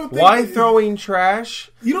 You don't think, why throwing trash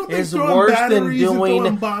you don't think is worse than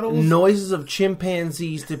doing bottles? Noises of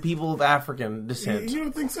chimpanzees to people of African descent? You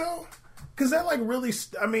don't think so? Because that like really.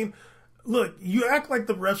 I mean, look, you act like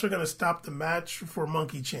the refs are going to stop the match for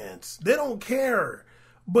monkey chance. They don't care.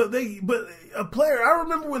 But a player. I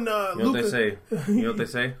remember when you know what they say. You know what they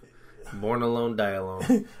say. Born alone, die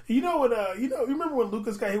alone. You know what? You remember when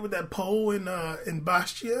Lucas got hit with that pole in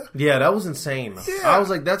Bastia? Yeah, that was insane. Yeah. I was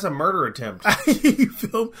like, that's a murder attempt.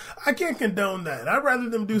 I can't condone that. I'd rather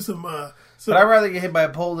them do some. But I'd rather get hit by a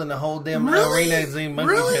pole than the whole damn Really? arena and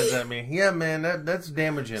monkey chance at me. Yeah, man, that's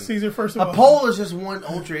damaging. Caesar, first of all, a pole is just one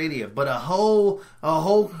ultra idiot, but a whole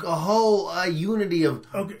unity of.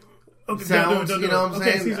 Okay, sounds, don't you know what I'm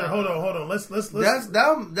saying? Caesar, hold on. Let's.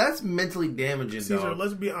 That's mentally damaging, Caesar, dog.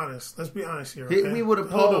 let's be honest. Let's be honest here. Hit okay? me with a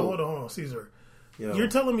pole. Hold on, Caesar. Yo. You're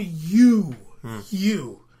telling me you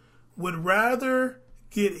would rather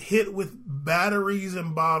get hit with batteries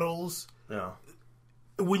and bottles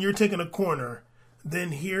when you're taking a corner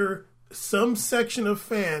than hear some section of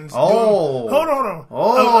fans. Oh, hold on.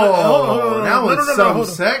 Hold on. Now it's some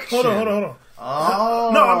section. Hold on.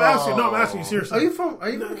 Oh. No, I'm asking you seriously. Are you from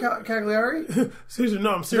Cagliari? Seriously,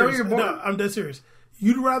 no, I'm serious. You're born? No, I'm dead serious.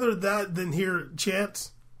 You'd rather that than hear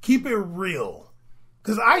chants? Keep it real.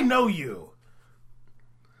 Because I know you.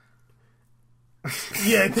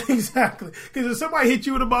 Yeah, exactly. Because if somebody hit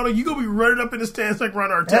you with a bottle, you gonna be running up in the stands like Ron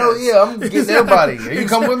Artest. Hell yeah, I'm getting everybody. Are you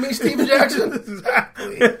coming with me, Steven Jackson?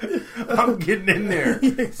 Exactly. I'm getting in there.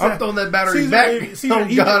 Exactly. I'm throwing that battery back.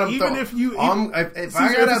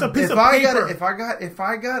 If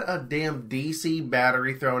I got a damn DC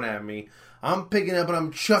battery thrown at me, I'm picking up and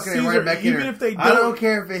I'm chucking it right back in there. I don't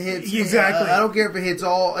care if it hits. Exactly. I don't care if it hits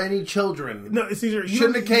any children. No, Caesar, you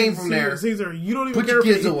shouldn't have came from there. Caesar, you don't even put care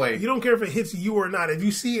your kids away. You don't care if it hits you or not. If you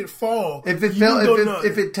see it fall, if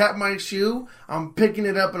it tapped my shoe, I'm picking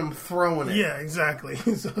it up and I'm throwing it. Yeah, exactly.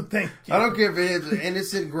 So thank you. I don't care if it hits an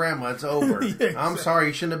innocent grandma. It's over. Yeah, exactly. I'm sorry.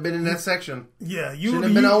 You shouldn't have been in that section. Yeah, shouldn't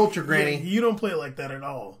have been an ultra granny. Yeah, you don't play it like that at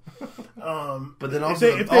all. But then also,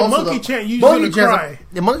 if they monkey chant, you're gonna cry.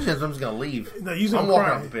 The monkey chant, I'm just gonna leave. No, you're gonna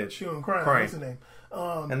walking off the pitch. You're gonna cry. What's the name?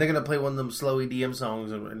 And they're gonna play one of them slow EDM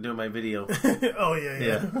songs and do my video. Oh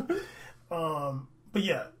yeah. But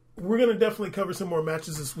yeah, we're gonna definitely cover some more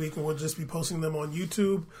matches this week, and we'll just be posting them on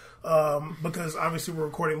YouTube because obviously we're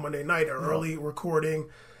recording Monday night, or early recording,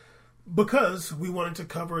 because we wanted to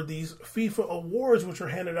cover these FIFA awards which are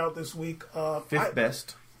handed out this week. Fifth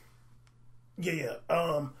best. Yeah.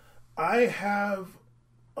 I have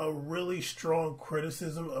a really strong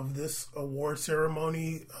criticism of this award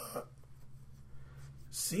ceremony.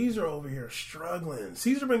 Caesar over here struggling.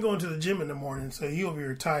 Caesar been going to the gym in the morning, so he over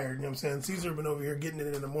here tired. You know what I'm saying? Caesar been over here getting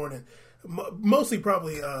it in the morning, mostly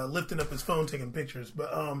probably lifting up his phone, taking pictures.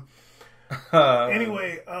 But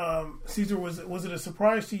anyway, Caesar, was it a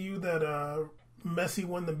surprise to you that Messi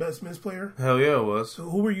won the best men's player? Hell yeah, it was. So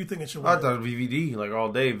who were you thinking should win? I thought VVD like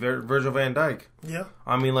all day. Virgil van Dijk. Yeah.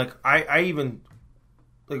 I mean, like I even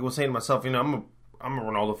like was saying to myself, you know, I'm a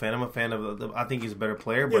Ronaldo fan. I'm a fan of. I think he's a better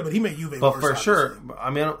player. Yeah, but he made Juve But worse. for sure, obviously. I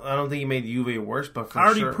mean, I don't think he made Juve worse. But for I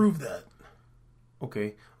already sure, proved that.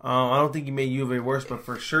 okay. I don't think he made Juve worse, but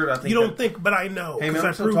for sure, I think You don't think, but I know. Hey man, because I'm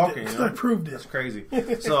I still proved talking. it. You know? I proved That's it. crazy.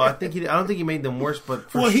 So I don't think he made them worse, but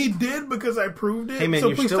for Well, he did because I proved it. Hey, man, so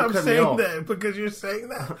you're please still stop cutting me saying off. that because you're saying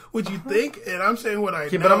that what you think, and I'm saying what I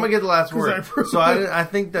Okay, know. but I'm gonna get the last 'cause word. I proved So it. I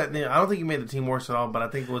think that I don't think he made the team worse at all. But I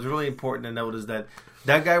think what's really important to note is that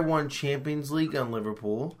guy won Champions League on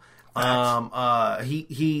Liverpool.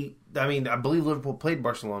 He. I mean, I believe Liverpool played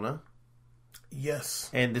Barcelona Yes,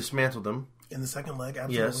 and dismantled them. in the second leg,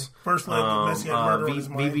 absolutely. Yes. First leg, Messi had murder on his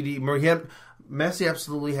mind. Messi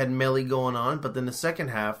absolutely had melee going on, but then the second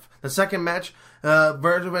match,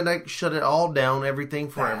 Virgil van Dijk shut it all down, everything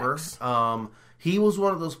forever. Facts. He was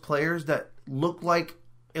one of those players that looked like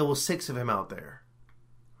it was 6 of him out there.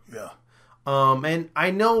 Yeah. And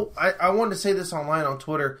I know I wanted to say this online on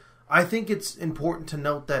Twitter. I think it's important to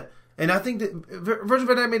note that, and I think that Virgil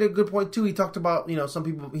van Dijk made a good point too. He talked about, some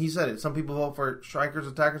people. He said it. Some people vote for strikers,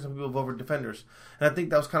 attackers. Some people vote for defenders. And I think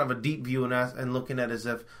that was kind of a deep view and looking at it as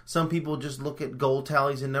if some people just look at goal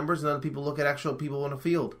tallies and numbers, and other people look at actual people on the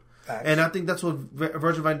field. Facts. And I think that's what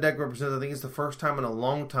Virgil van Dijk represents. I think it's the first time in a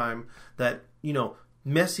long time that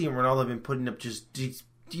Messi and Ronaldo have been putting up just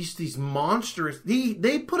these monstrous.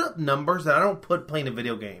 They put up numbers that I don't put playing a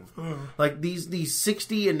video game. Like these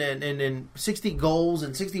 60 and 60 goals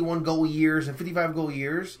and 61 goal years and 55 goal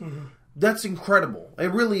years. That's incredible.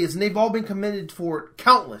 It really is, and they've all been commended for it.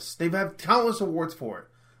 Countless. They've had countless awards for it.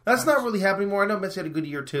 That's not really happening more. I know Messi had a good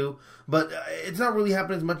year too, but it's not really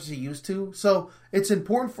happening as much as he used to. So it's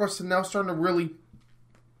important for us to now start to really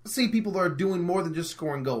see people that are doing more than just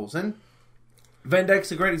scoring goals. And Van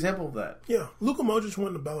Dijk's a great example of that. Yeah. Luka Modric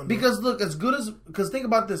won the Ballon d'Or. Because look, because think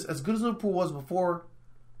about this, as good as Liverpool was before,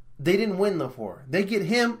 they didn't win before. They get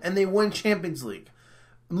him and they win Champions League.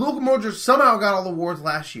 Luka Modric somehow got all the awards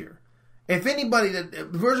last year. If anybody,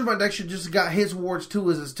 Virgil van Dijk should just got his awards too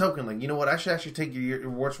as his token. Like, you know what? I should actually take your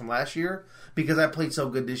awards from last year because I played so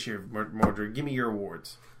good this year, Modric. Give me your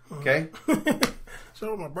awards. Okay?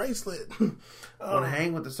 Show him my bracelet. Want to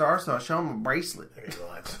hang with the stars, so I'll show him a bracelet.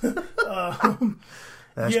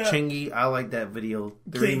 That's Yeah. Chingy. I like that video.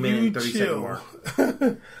 3 Can minute, you 30 chill? second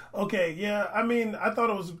mark. Okay, yeah. I mean, I thought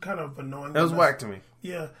it was kind of annoying. That was whack to me.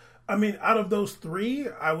 Yeah. I mean, out of those 3,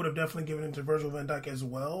 I would have definitely given it to Virgil van Dijk as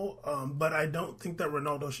well. But I don't think that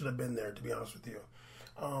Ronaldo should have been there, to be honest with you.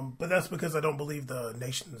 But that's because I don't believe the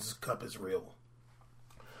Nations Cup is real.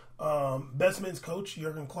 Best men's coach,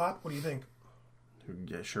 Jurgen Klopp. What do you think?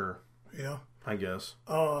 Yeah, sure. Yeah. I guess.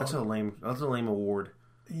 That's a lame award.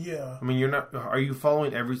 Yeah. I mean, are you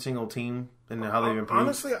following every single team and how they've improved?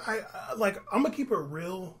 Honestly, I'm gonna keep it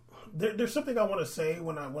real. There's something I want to say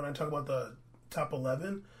when I talk about the top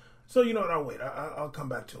 11. So you know what? I'll wait. I'll come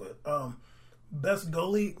back to it. Best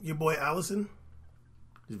goalie, your boy Allison,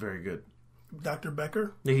 He's very good. Dr.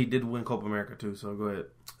 Becker. Yeah, he did win Copa America too, so go ahead.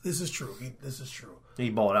 This is true. This is true. He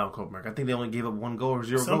balled out in Copa America. I think they only gave up 1 goal or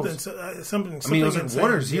 0 goals. Something. I mean, it was like insane.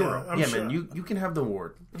 1 or 0. I'm Yeah, sure. man, you can have the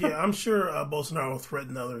award. Yeah, I'm sure Bolsonaro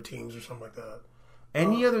threatened other teams or something like that.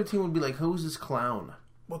 Any other team would be like, who's this clown?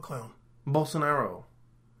 What clown? Bolsonaro.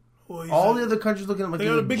 Well, All the other countries looking at him like they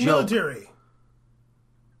he's got a a big joke. military,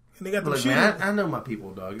 and they got them Like, shooters. man, I know my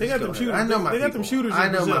people, dog. They got Just them go shooters. ahead. I know my They people. got them shooters. I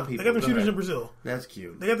In know Brazil. my people. They got them Go shooters ahead. in Brazil. That's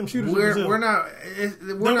cute. They got them shooters in We're Brazil. not.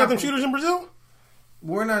 They don't got them shooters in Brazil.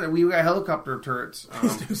 We're not. We got helicopter turrets.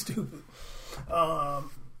 Too stupid.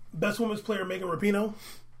 Best women's player Megan Rapinoe.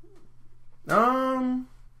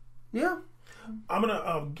 Yeah. I'm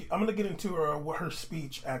gonna get into her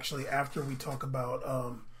speech actually after we talk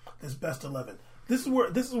about this best 11. This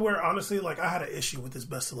is where honestly, like, I had an issue with this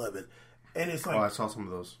best 11, and it's like, I saw some of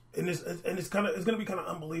those. and it's gonna be kind of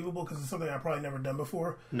unbelievable because it's something I've probably never done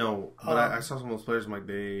before. No, but I saw some of those players. I'm like,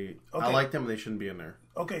 I like them, and they shouldn't be in there.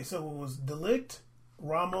 Okay, so it was De Ligt,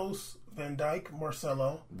 Ramos, Van Dijk,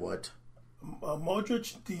 Marcelo, What?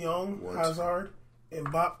 Modric, De Jong, What? Hazard,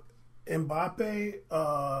 Mbappe,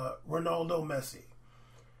 Ronaldo, Messi.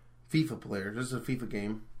 FIFA players. This is a FIFA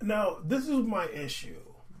game. Now, this is my issue.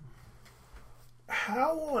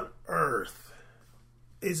 How on earth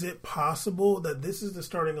is it possible that this is the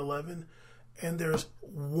starting 11 and there's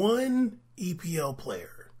one EPL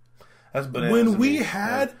player? That's bananas. When to we me.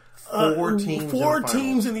 had four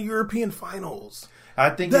teams in the European finals. I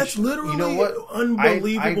think That's literally you know what?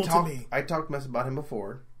 unbelievable to me. I talked mess about him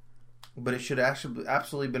before, but it should actually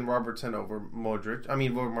absolutely been Robertson over Modric. I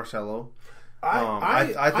mean, over Marcelo.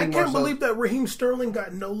 I think can't believe that Raheem Sterling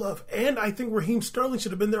got no love, and I think Raheem Sterling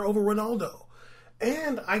should have been there over Ronaldo.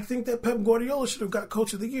 And I think that Pep Guardiola should have got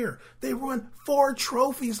Coach of the Year. They won 4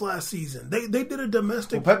 trophies last season. They did a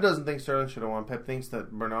domestic. Well, Pep doesn't think Sterling should have won. Pep thinks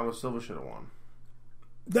that Bernardo Silva should have won.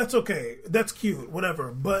 That's okay. That's cute.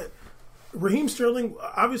 Whatever. But Raheem Sterling,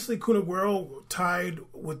 obviously, Kun Aguero tied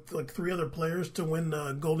with like 3 other players to win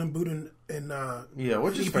the Golden Boot in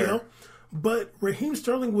which is EPL. fair. But Raheem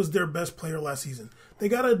Sterling was their best player last season. They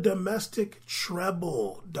got a domestic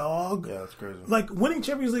treble, dog. Yeah, that's crazy. Like, winning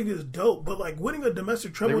Champions League is dope, but like winning a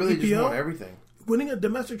domestic They treble really in just EPL, won everything. winning a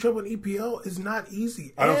domestic treble in EPL is not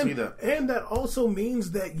easy. I don't see that. And that also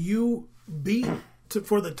means that you beat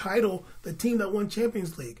for the title the team that won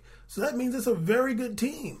Champions League. So that means it's a very good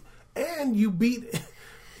team. And you beat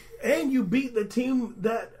the team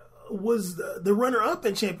that was the runner up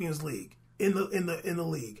in Champions League in the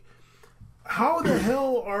league. How the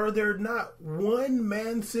hell are there not one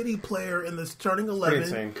Man City player in the starting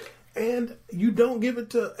 11? And you don't give it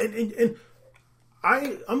to and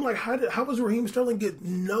I'm like, how does Raheem Sterling get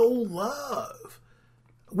no love?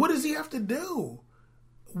 What does he have to do?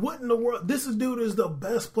 What in the world? This dude is the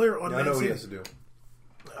best player on Man City. I know what he has to do.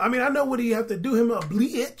 I mean, I know what he have to do. Him a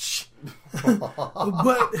bleach. But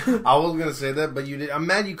I was gonna say that, but you did. I'm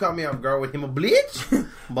mad you caught me off guard with him a bleach.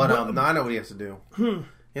 But no, I know what he has to do.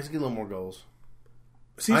 He has to get a little more goals.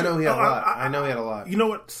 see, I know he had a lot. I know he had a lot. You know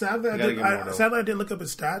what? Sadly, I didn't look up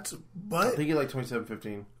his stats. I But think he like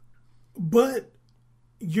 27-15. but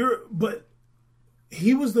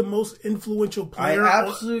he was the most influential player. I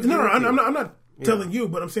absolutely No, agree with you. I'm not telling you,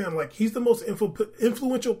 but I'm saying like he's the most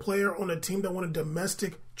influential player on a team that won a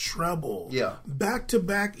domestic treble. Yeah.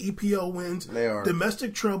 Back-to-back EPL wins. They are.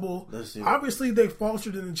 Domestic treble. Listen. Obviously, they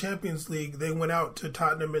faltered in the Champions League. They went out to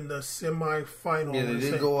Tottenham in the semi-final. Yeah, they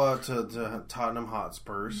did go out to Tottenham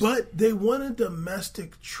Hotspurs. But they won a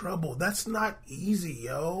domestic treble. That's not easy,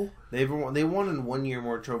 yo. They won in 1 year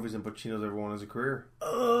more trophies than Pochettino's ever won as a career.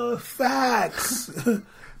 Facts.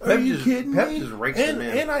 Are you kidding Pep me? just rakes them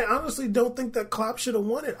in. And I honestly don't think that Klopp should have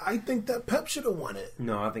won it. I think that Pep should have won it.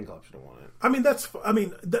 No, I think Klopp should have won it. I mean, that's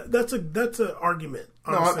an argument.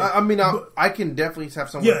 Honestly. No, I can definitely have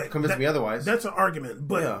someone convince me otherwise. That's an argument,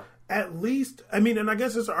 but Yeah. at least, I mean, and I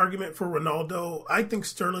guess it's an argument for Ronaldo. I think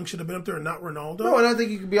Sterling should have been up there and not Ronaldo. No, and I think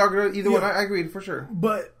you could be arguing either one. I agree for sure.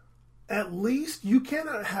 But at least you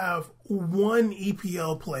cannot have one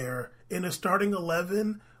EPL player in a starting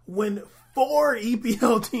 11 when 4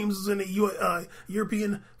 EPL teams was in the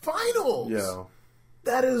European finals. Yeah,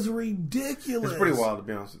 That is ridiculous. it's pretty wild to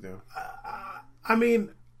be honest with you. I mean,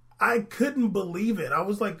 I couldn't believe it. I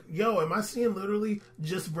was like, yo, am I seeing literally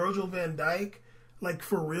just Virgil van Dijk? Like,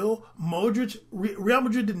 for real? Modric, Real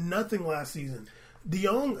Madrid did nothing last season. De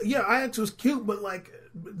Jong, yeah, Ajax was cute, but like,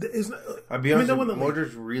 it's not. I'll be honest, they won the league.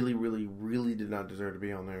 Modric really, really, really did not deserve to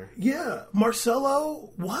be on there. Yeah, Marcelo,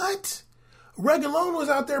 what? Reguilón was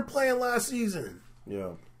out there playing last season.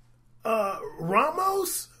 Yeah.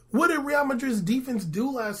 Ramos, what did Real Madrid's defense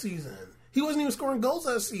do last season? He wasn't even scoring goals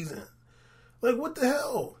last season. Like, what the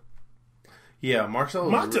hell? Yeah,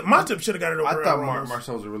 Marcelo. Matip should have got it over. I thought Ramos.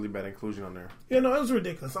 Marcelo was a really bad inclusion on there. Yeah, no, it was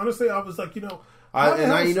ridiculous. Honestly, I was like, I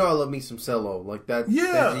love me some Cello like that.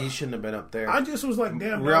 Yeah. He shouldn't have been up there. I just was like,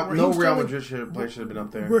 damn. No Real Madrid player should have been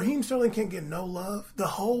up there. Raheem Sterling can't get no love. The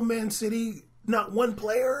whole Man City, not one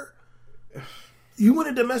player. You win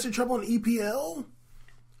a domestic treble in EPL,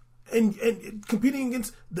 and competing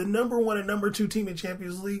against the number 1 and number 2 team in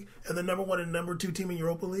Champions League and the number 1 and number 2 team in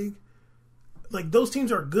Europa League. Like, those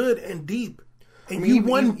teams are good and deep. And you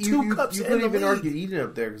won 2 cups you in the couldn't even league. argue Eden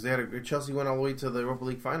up there because Chelsea went all the way to the Europa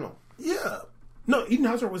League final. Yeah. No, Eden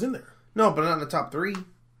Hazard was in there. No, but not in the top 3.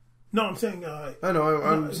 No, I'm saying. I know.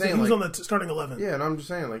 I'm saying he was like, on the starting 11. Yeah, and I'm just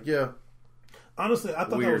saying like Honestly, I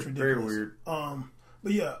thought that was ridiculous. Very weird.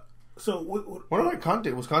 But yeah. So what about Conte?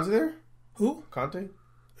 Was Conte there? Who? Conte?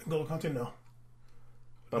 N'Golo Conte, no.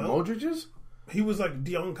 But No. Modric's? He was like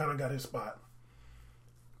De Jong kind of got his spot.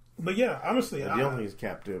 But yeah, honestly, De Jong is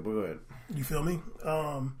capped it. But go ahead. You feel me?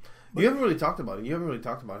 You haven't really talked about it. You haven't really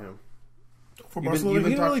talked about him. For Barcelona, he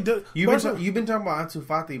didn't really do. You've been talking about Ansu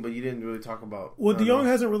Fati, but you didn't really talk about. Well, De Jong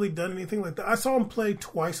hasn't really done anything like that. I saw him play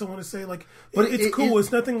twice. I want to say, like, But it's cool.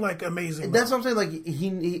 It's nothing like amazing. That's what I'm saying. Like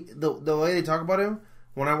the way they talk about him.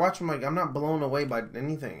 When I watch him, like I'm not blown away by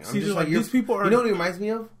anything. I'm just like these people are. You know what he reminds me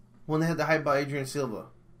of? When they had the hype about Adrian Silva.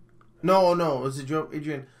 No, it was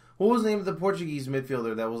Adrian. What was the name of the Portuguese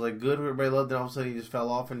midfielder that was like good, everybody loved, and all of a sudden he just fell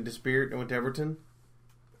off and disappeared and went to Everton?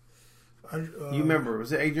 You remember?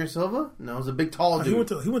 Was it Adrian Silva? No, it was a big tall dude.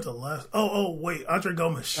 He went to last. Oh, wait, Andre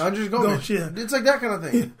Gomes. Andre Gomes. Yeah. It's like that kind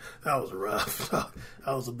of thing. That was rough. That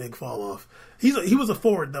was a big fall off. He was a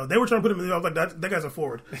forward though. They were trying to put him in the. I was like, that guy's a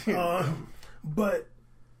forward. But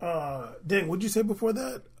Dang, what'd you say before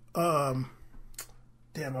that?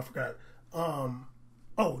 Damn, I forgot.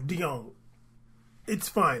 De Jong. It's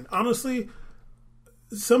fine. Honestly,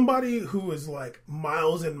 somebody who is like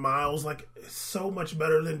miles and miles, like so much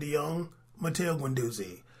better than De Jong, Matteo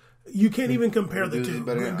Guendouzi. You can't even compare the two.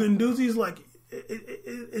 Guendouzi's like,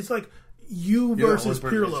 it's like you versus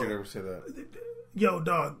Pirlo. Never say that. Yo,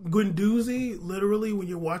 dog, Guendouzi, literally, when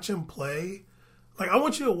you watch him play, like, I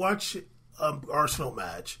want you to watch an Arsenal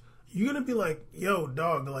match. You're going to be like, yo,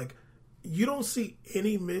 dog, like, you don't see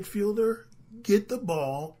any midfielder get the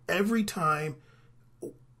ball every time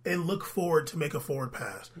and look forward to make a forward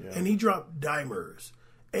pass. Yeah. And he dropped dimers.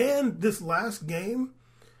 And this last game,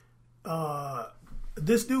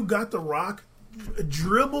 this dude got the rock,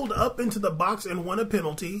 dribbled up into the box and won a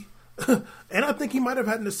penalty. And I think he might have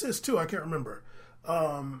had an assist too. I can't remember.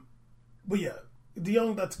 But yeah, De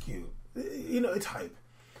Jong, that's cute. You know, it's hype.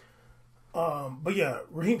 But yeah,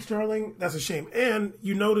 Raheem Sterling, that's a shame. And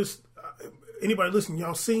you notice, anybody listening,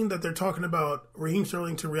 y'all seen that they're talking about Raheem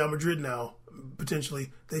Sterling to Real Madrid now,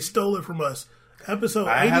 potentially. They stole it from us. Episode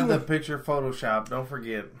 81. I have the picture Photoshop, don't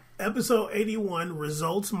forget. Episode 81,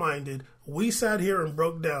 results minded. We sat here and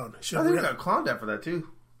broke down. I think we got clowned at for that too.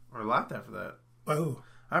 Or laughed at for that. By who?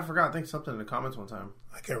 I forgot. I think something in the comments one time.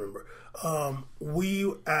 I can't remember.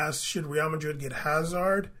 We asked, should Real Madrid get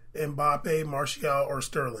Hazard, Mbappe, Martial, or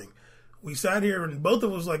Sterling? We sat here and both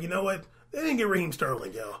of us like, you know what? They didn't get Raheem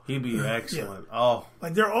Sterling, yo. He'd be excellent. Yeah. Oh.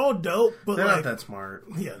 Like, they're all dope, but they're like... not that smart.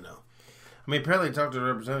 Yeah, no. I mean, apparently they talked to the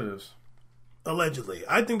representatives. Allegedly.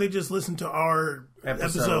 I think they just listened to our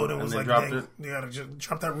episode and was like, dang, they gotta just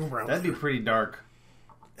drop that room around. That'd be pretty dark.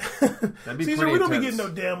 That'd be Caesar, we don't be getting no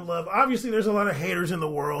damn love. Obviously, there's a lot of haters in the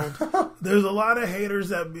world. There's a lot of haters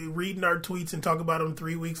that be reading our tweets and talk about them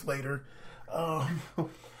 3 weeks later. But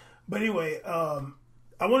anyway,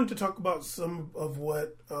 I wanted to talk about some of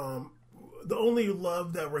what the only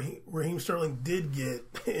love that Raheem Sterling did get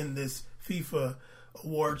in this FIFA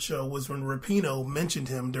award show was when Rapinoe mentioned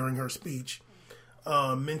him during her speech.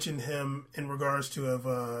 Mentioned him in regards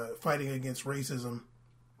to fighting against racism.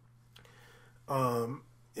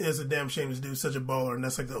 It's a damn shame this dude's such a baller, and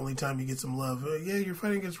that's like the only time you get some love. Yeah, you're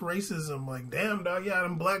fighting against racism. Like, damn, dog, yeah,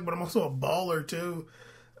 I'm black, but I'm also a baller, too.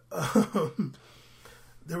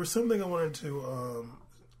 There was something I wanted to...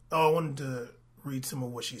 I wanted to read some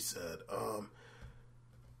of what she said.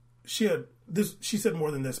 She said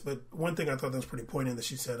more than this, but one thing I thought that was pretty poignant that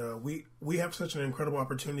she said, we have such an incredible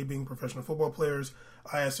opportunity being professional football players.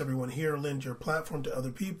 I ask everyone here, lend your platform to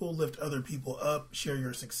other people, lift other people up, share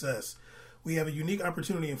your success. We have a unique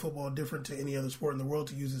opportunity in football, different to any other sport in the world,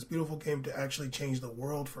 to use this beautiful game to actually change the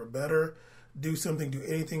world for better. Do something, do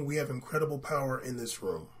anything. We have incredible power in this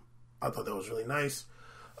room. I thought that was really nice.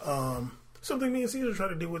 Something me and Caesar try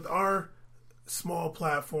to do with our small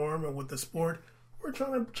platform and with the sport. We're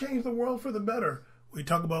trying to change the world for the better. We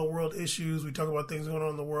talk about world issues. We talk about things going on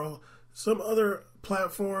in the world. Some other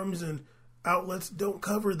platforms and outlets don't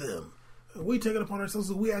cover them. We take it upon ourselves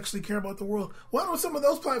that we actually care about the world. Why don't some of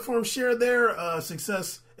those platforms share their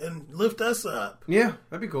success and lift us up? Yeah,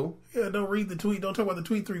 that'd be cool. Yeah, don't read the tweet. Don't talk about the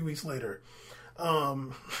tweet 3 weeks later.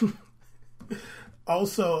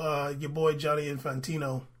 Also, your boy Johnny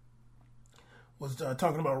Infantino was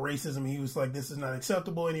talking about racism. He was like, this is not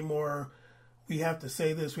acceptable anymore. We have to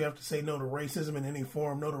say this. We have to say no to racism in any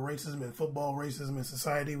form. No to racism in football, racism in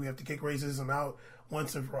society. We have to kick racism out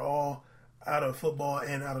once and for all, out of football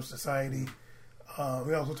and out of society.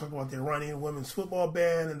 We also talked about the Iranian women's football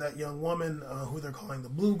ban and that young woman who they're calling the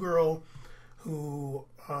Blue Girl, who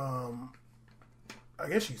I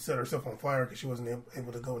guess she set herself on fire because she wasn't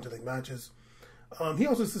able to go into the matches. He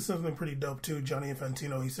also said something pretty dope too, Johnny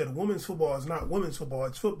Infantino. He said, women's football is not women's football,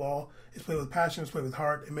 it's football. It's played with passion, it's played with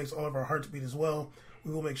heart. It makes all of our hearts beat as well.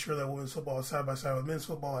 We will make sure that women's football is side by side with men's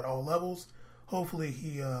football at all levels. Hopefully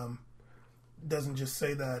he doesn't just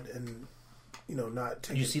say that and, not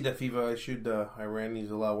take Did you see that FIFA issued Iran needs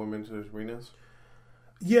to allow women to arenas?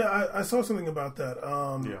 Yeah, I saw something about that.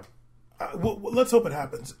 Let's hope it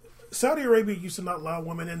happens. Saudi Arabia used to not allow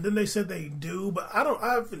women, and then they said they do, but I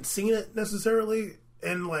haven't seen it necessarily,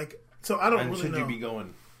 and so I don't really know. Should you be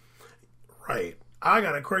going? Right. I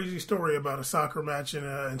got a crazy story about a soccer match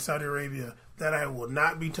in Saudi Arabia that I will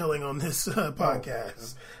not be telling on this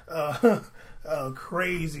podcast. A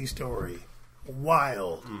crazy story.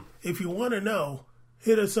 Wild. If you want to know,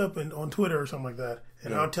 hit us up on Twitter or something like that,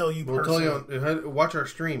 and I'll tell you personally. We'll tell you, watch our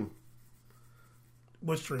stream.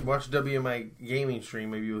 What stream? Watch WMI Gaming stream.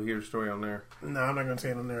 Maybe you'll hear a story on there. No, I'm not going to say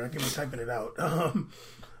it on there. I can be typing it out.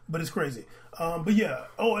 But it's crazy. But yeah.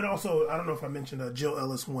 Oh, and also, I don't know if I mentioned Jill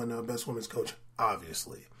Ellis won Best Women's Coach,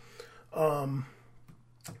 obviously.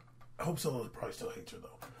 I hope Solo probably still hates her,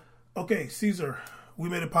 though. Okay, Caesar. We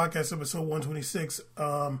made a podcast episode 126.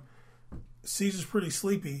 Caesar's pretty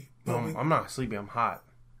sleepy. No, I'm not sleepy. I'm hot.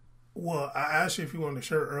 Well, I asked you if you wanted a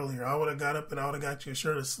shirt earlier. I would have got up and I would have got you a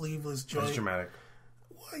shirt, a sleeveless joint. That's dramatic.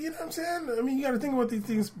 Well, you know what I'm saying? I mean, you got to think about these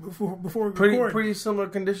things before we record. Pretty similar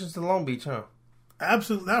conditions to Long Beach, huh?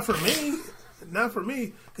 Absolutely. Not for me. Not for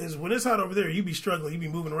me. Because when it's hot over there, you be struggling. You be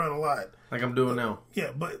moving around a lot. Like I'm doing now.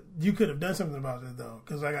 Yeah, but you could have done something about it, though.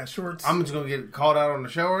 Because I got shorts. I'm just going to get called out on the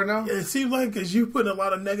show right now? Yeah, it seems like because you put a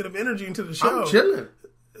lot of negative energy into the show. I'm chilling.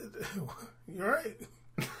 You're right.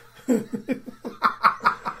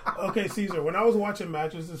 Okay, Caesar, when I was watching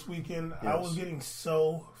matches this weekend, I was getting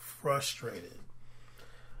so frustrated.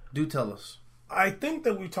 Do tell us. I think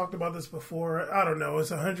that we talked about this before. I don't know.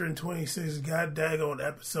 It's 126 god daggone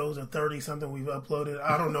episodes or 30-something we've uploaded.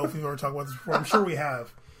 I don't know if we've ever talked about this before. I'm sure we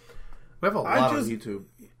have. We have a lot on YouTube.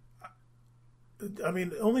 I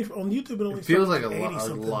mean, only on YouTube it only feels like like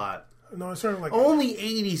a lot. No, it started like... Only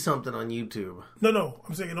 80-something on YouTube. No.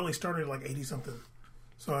 I'm saying it only started like 80-something.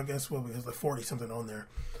 So I guess, well, there's like 40-something on there.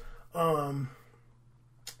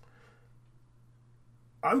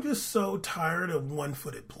 I'm just so tired of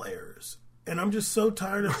one-footed players. And I'm just so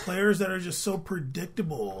tired of players that are just so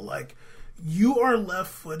predictable. Like, you are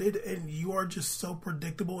left-footed and you are just so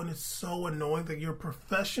predictable and it's so annoying that you're a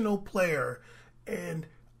professional player and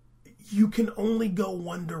you can only go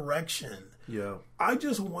one direction. Yeah. I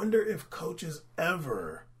just wonder if coaches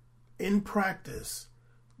ever, in practice,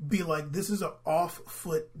 be like, this is an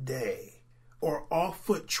off-foot day or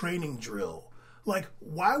off-foot training drill. Like,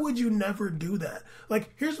 why would you never do that? Like,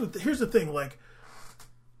 here's the thing. Like,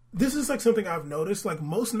 this is like something I've noticed. Like,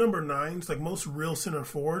 most number 9s, like most real center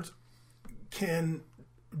forwards, can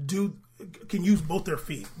use both their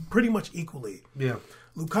feet pretty much equally. Yeah.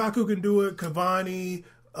 Lukaku can do it. Cavani,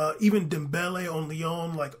 even Dembele on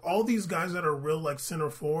Lyon. Like, all these guys that are real like center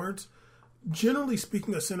forwards. Generally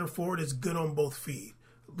speaking, a center forward is good on both feet.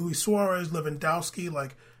 Luis Suarez, Lewandowski,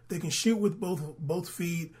 like they can shoot with both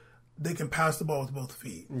feet. They can pass the ball with both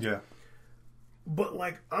feet. Yeah. But,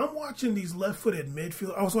 like, I'm watching these left-footed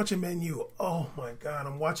midfield. I was watching Man U. Oh, my God.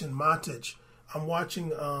 I'm watching Matic. I'm watching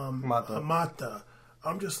Mata.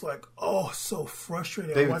 I'm just like, oh, so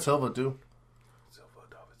frustrated. David Silva, too.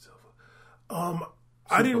 David Silva.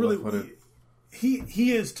 I didn't really...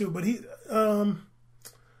 He is, too. But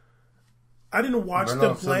I didn't watch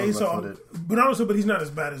them play. But he's not as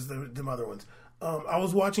bad as them other ones. I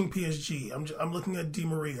was watching PSG. I'm looking at Di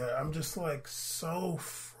Maria. I'm just, like, so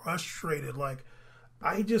frustrated. Like,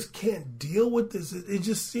 I just can't deal with this. It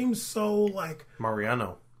just seems so like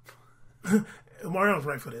Mariano's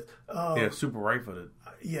right-footed. Super right-footed.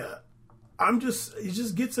 Yeah, it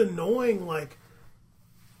just gets annoying. Like,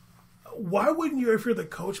 why wouldn't you, if you're the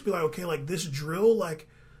coach, be like, okay, like this drill, like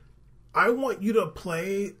I want you to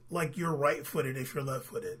play like you're right-footed if you're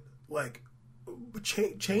left-footed. Like,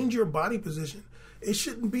 change your body position. It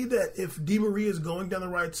shouldn't be that if Di Maria is going down the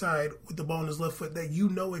right side with the ball on his left foot that you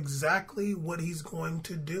know exactly what he's going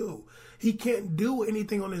to do. He can't do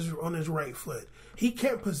anything on his right foot. He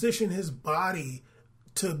can't position his body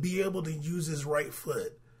to be able to use his right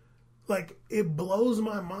foot. Like, it blows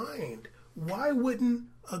my mind. Why wouldn't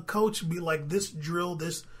a coach be like, this drill,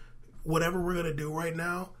 this whatever we're going to do right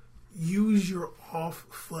now, use your off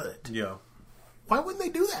foot? Yeah. Why wouldn't they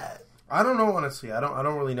do that? I don't know, honestly. I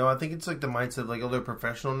don't really know. I think it's like the mindset, like, oh, they're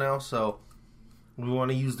professional now, so we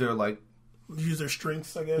want to use their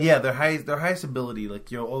strengths, I guess. Yeah, their highest ability.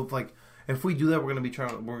 Like, if we do that, we're gonna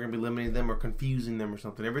be limiting them or confusing them or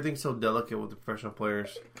something. Everything's so delicate with the professional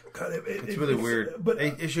players. God, it's really weird. But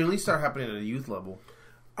it should at least start happening at a youth level.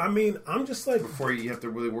 I mean, I'm just like, before you have to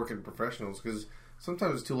really work in professionals, because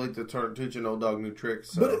sometimes it's too late to teach an old dog new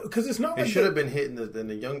tricks. So but because it's not, like it should have been hit in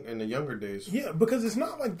the younger days. Yeah, because it's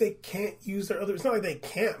not like they can't use their other. It's not like they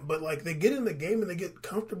can't, but like they get in the game and they get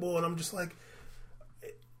comfortable, and I'm just like,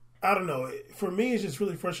 I don't know. For me, it's just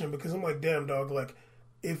really frustrating because I'm like, damn, dog. Like,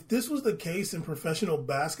 if this was the case in professional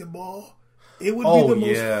basketball, it would be the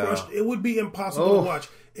most it would be impossible to watch.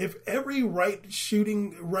 If every right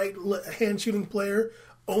hand shooting player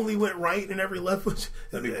only went right and every left was,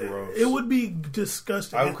 that'd be gross. It would be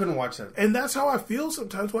disgusting. I couldn't watch that. And that's how I feel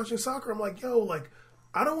sometimes watching soccer. I'm like, yo, like,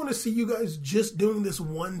 I don't want to see you guys just doing this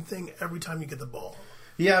one thing every time you get the ball.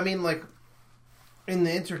 Yeah, I mean, like, in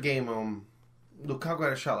the Inter game, Lukaku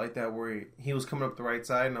had a shot like that where he was coming up the right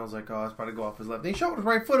side, and I was like, oh, it's about to go off his left. And he shot with his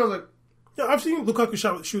right foot. I was like, yeah, I've seen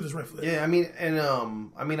Lukaku shoot his right foot. Yeah, I mean, and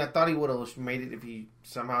I thought he would have made it if he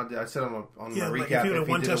somehow did. I said on the recap if he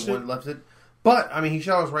did have one left it. But I mean, he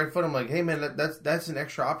shot his right foot. I'm like, hey man, that's an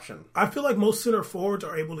extra option. I feel like most center forwards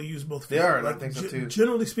are able to use both feet. They are, and like, I think so too.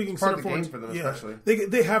 Generally speaking, Part center of the forwards game for them, yeah, especially.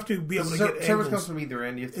 they have to be able to get Service angles. comes from either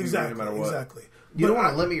end. You have to Exactly, be ready no matter what. exactly. You don't But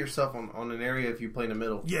want to limit yourself on an area if you play in the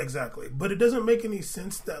middle. Yeah, exactly. But it doesn't make any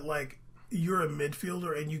sense that like you're a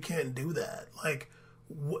midfielder and you can't do that. Like,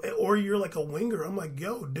 or you're like a winger. I'm like,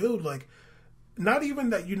 yo, dude, like, not even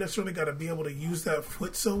that you necessarily got to be able to use that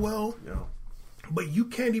foot so well, but you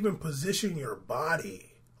can't even position your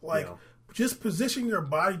body. Like, just position your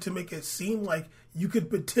body to make it seem like you could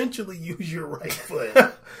potentially use your right foot.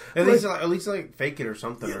 at least fake it or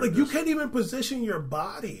something. Yeah, or like, you can't even position your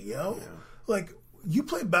body, yo. Yeah. Like, you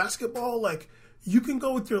play basketball, like, you can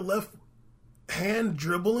go with your left hand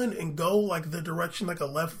dribbling and go like the direction like a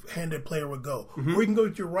left-handed player would go. Or you can go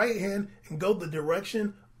with your right hand and go the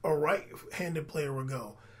direction a right-handed player would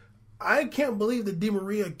go. I can't believe that Di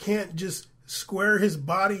Maria can't just square his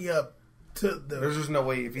body up to the... There's just no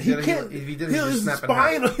way. If he did it, he'd just snap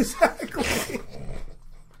spine, in half. exactly.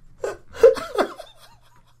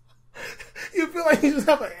 You feel like he just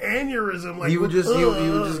have an aneurysm. Like he would just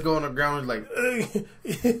go on the ground and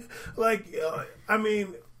I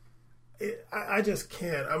mean, I just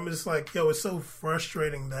can't. I'm just like, yo, it's so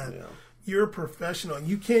frustrating that you're a professional.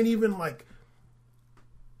 You can't even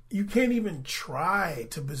try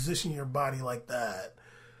to position your body like that.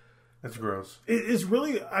 That's gross. It's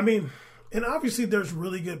really, I mean, and obviously there's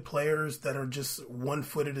really good players that are just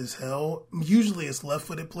one-footed as hell. Usually it's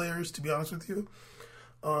left-footed players, to be honest with you.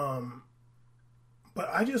 But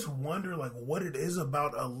I just wonder, like, what it is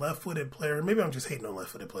about a left-footed player. Maybe I'm just hating on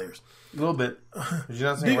left-footed players. A little bit. You're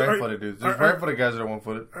not saying right-footed dudes. There's right-footed guys that are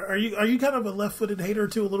one-footed. Are you kind of a left-footed hater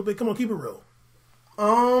too? A little bit. Come on, keep it real.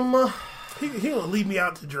 He gonna leave me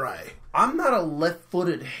out to dry. I'm not a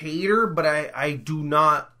left-footed hater, but I do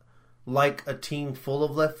not like a team full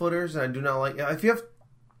of left-footers. I do not like if you have.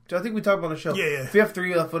 I think we talked about on the show. Yeah. If you have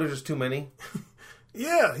 3 left-footers, it's too many.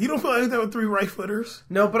 Yeah, you don't feel like that with 3 right-footers?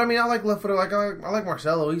 No, but I mean, I like left-footed. Like I like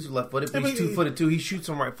Marcelo. He's left-footed, but he's 2-footed too. He shoots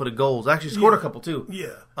some right-footed goals. Actually, scored a couple too.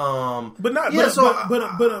 Yeah. But not. Yeah,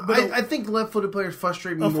 I think left-footed players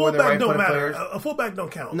frustrate me more than right-footed players. A fullback don't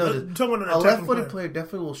count. No, a left-footed player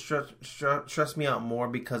definitely will stress me out more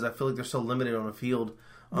because I feel like they're so limited on the field.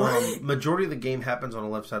 Right. Majority of the game happens on the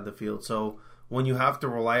left side of the field, so when you have to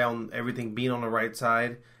rely on everything being on the right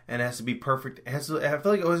side and it has to be perfect, I feel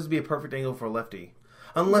like it always has to be a perfect angle for a lefty.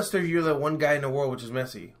 Unless you're the one guy in the world, which is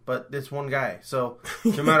Messi. But it's one guy. So,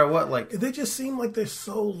 no matter what, like... They just seem like they're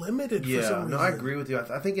so limited for some reason. No, I agree with you.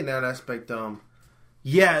 I think in that aspect,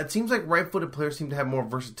 it seems like right-footed players seem to have more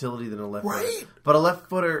versatility than a left-footer. Right. But a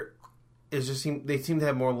left-footer they seem to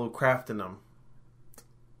have more little craft in them.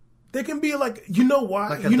 They can be like... You know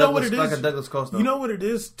why? Like what it is? Like a Douglas Costa. You know what it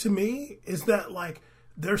is to me? Is that, like...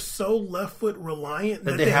 They're so left foot reliant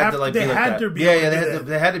that they had to be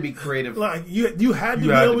they had to be creative. Like you had to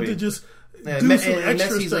be able to just do some extra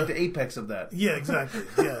Messi's stuff. like the apex of that. Yeah, exactly.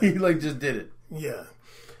 Yeah, he just did it. Yeah,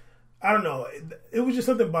 I don't know. It was just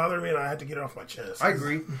something bothering me, and I had to get it off my chest. I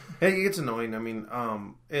agree. It's annoying. I mean,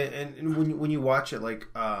 and when you watch it, like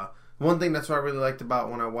one thing that's what I really liked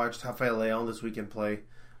about when I watched Rafael Leão this weekend play,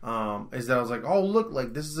 is that I was like, oh look,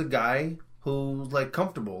 like this is a guy who's like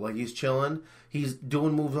comfortable, like he's chilling. He's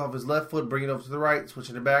doing moves off his left foot, bringing it over to the right,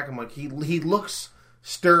 switching it back. I'm like, he looks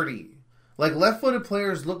sturdy. Like left-footed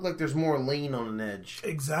players look like there's more lean on an edge.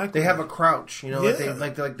 Exactly. They have a crouch, you know, Yeah.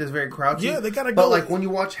 like this very crouchy. Yeah, they gotta But go. like when you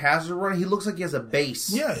watch Hazard run, he looks like he has a base.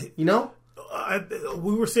 Yeah. you know.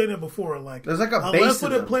 We were saying it before. Like There's like a base to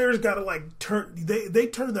left-footed them. players got to like turn. They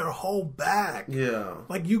turn their whole back. Yeah.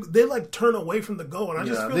 Like they like turn away from the goal, and I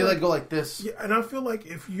just feel they like go like this. Yeah, and I feel like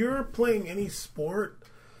if you're playing any sport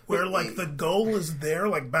where like the goal is there,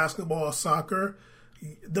 like basketball or soccer,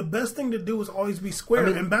 the best thing to do is always be square. I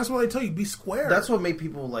mean, and basketball, they tell you, be square. That's what made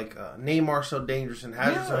people like Neymar so dangerous and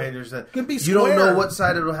Hazard so dangerous that Could be you don't square. know what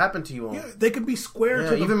side it'll happen to you on. Yeah, they can be square. Yeah,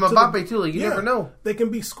 to the, even to Mbappe the, too. Like you never know. They can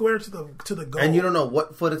be square to the goal, And you don't know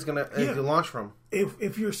what foot it's gonna launch from.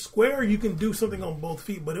 If you're square, you can do something on both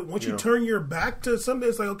feet. But once you turn your back to something,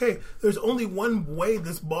 it's like, okay, there's only one way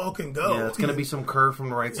this ball can go. Yeah, it's gonna be some curve from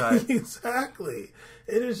the right side. Exactly.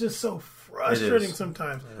 It is just so frustrating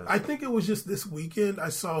sometimes. I think it was just this weekend. I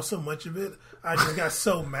saw so much of it. I just got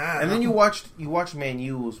so mad. And then you watched Man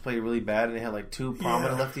U was played really bad, and they had like 2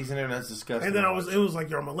 prominent lefties in there, and that's disgusting. And then it was like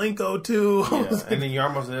Yarmolenko too. Yeah. And then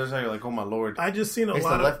Yarmo's on the other side. You're like, oh my lord! I just seen it's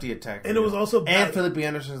lot the lefty attack, and it was also bad. and Philip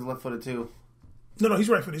Anderson's left-footed too. No, he's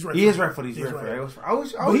right foot. He's right. He is right-footed. He's right-footed. I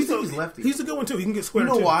always think he's lefty. He's a good one too. He can get square.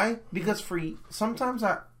 You know too. why? Because sometimes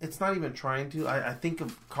it's not even trying to. I think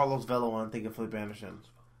of Carlos Vela when I think of Philip Anderson.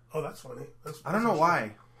 Oh, that's funny. I don't know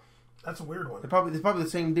why. That's a weird one. They're probably the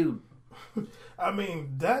same dude. I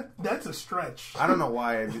mean, that's a stretch. I don't know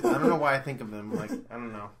why. I don't know why I think of them. Like, I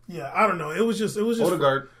don't know. Yeah, I don't know. It was just.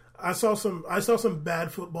 Odegaard. I saw some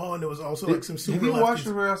bad football, and there was also like some super. Have you lefties. watched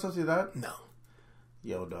the Real Sociedad? No.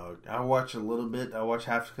 Yo, dog. I watched a little bit. I watched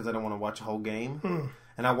half because I don't want to watch the whole game.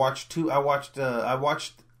 And I watched two. I watched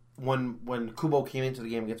when Kubo came into the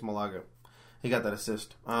game against Malaga. He got that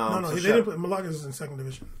assist. They didn't put Malaga's in second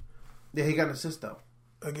division. Yeah, he got an assist though.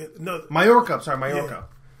 Mallorca. Yeah.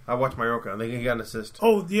 I watched Mallorca. I think he got an assist.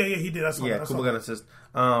 Oh, yeah, he did. I saw Kubo got an assist.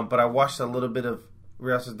 But I watched a little bit of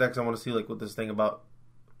Real Sociedad because I want to see like what this thing about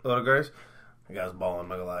Odegaard is. The guy's balling. I'm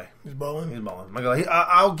not gonna lie. He's balling. I'm not gonna lie.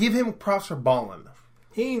 I'll give him props for balling.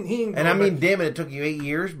 He ain't and I mean, damn it took you 8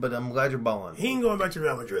 years, but I'm glad you're balling. He ain't going back to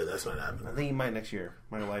Real Madrid. That's not happening. I think he might next year.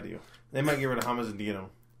 I'm not gonna lie to you. They might get rid of James and get him.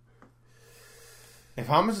 If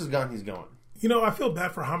James is gone, he's going. You know, I feel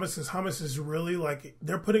bad for James because James is really like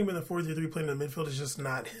they're putting him in the 4-3-3 playing in the midfield. It's just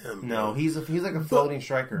not him. No, he's like a floating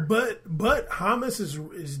striker. But James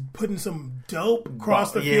is putting some dope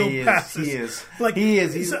cross the field passes. He is. Like he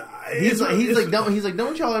is. He's like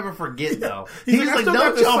don't y'all ever forget though. He's like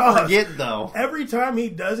don't y'all forget though. Every time he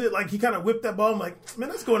does it, like he kind of whipped that ball. I'm like, man,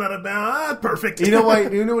 that's going out of bounds. Perfect. You know why?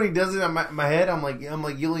 You know when he does it on my head? I'm like, you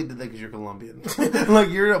only did that because you're Colombian. Like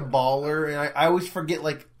you're a baller, and I always forget.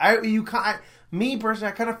 Like me personally,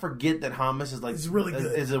 I kind of forget that James is like really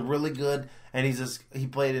good. Is a really good, and he's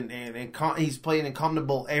played he's played in Commonwealth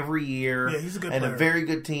Bowl every year. Yeah, he's a good and player. A very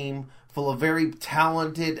good team full of very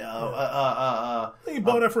talented, I think he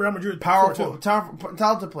balled out for Real Madrid. Powerful,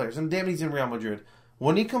 talented players. And damn, he's in Real Madrid.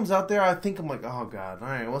 When he comes out there, I think I'm like, oh god, all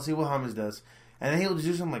right, we'll see what James does. And then he'll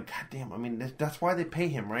do something like, god damn, I mean, that's why they pay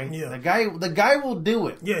him, right? Yeah. The guy will do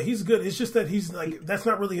it. Yeah, he's good. It's just that he's like, that's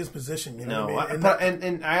not really his position. You know what I mean?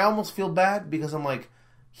 And I almost feel bad because I'm like,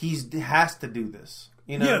 he has to do this.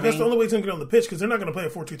 You know that's the only way he's going to get on the pitch because they're not going to play a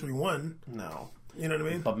 4-2-3-1. No. You know what I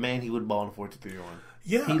mean? But man, he would ball in a 4-2-3-1.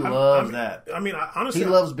 Yeah. He loves that. I mean, honestly. He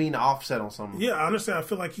loves being offset on something. Yeah, honestly, I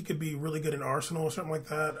feel like he could be really good in Arsenal or something like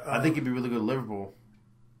that. I think he'd be really good at Liverpool.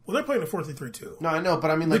 Well, they're playing a 4-3-3 too. No, I know, but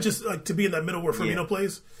I mean, like, which is like to be in that middle where Firmino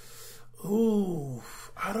plays. Ooh,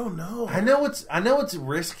 I don't know. I know it's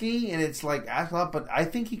risky and it's like ask a lot, but I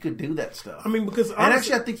think he could do that stuff. I mean, because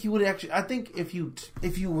honestly, actually, I think he would actually. I think if you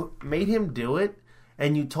made him do it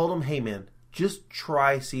and you told him, hey man, just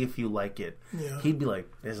try, see if you like it. Yeah. He'd be like,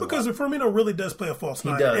 because Firmino really does play a false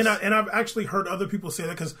nine. He does, and I've actually heard other people say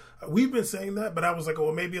that because we've been saying that, but I was like,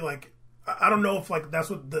 well, maybe like. I don't know if like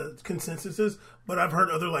that's what the consensus is, but I've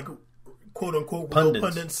heard other like quote unquote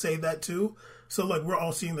pundits say that too. So like we're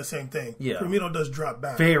all seeing the same thing. Yeah, Firmino does drop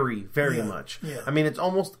back very much. Yeah, I mean it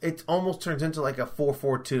almost turns into like a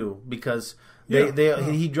 4-4-2 because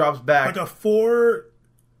he drops back like a 4,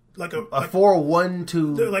 like a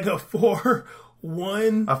 4-1-2, like a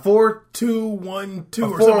 4-1, a 4-2-1-2,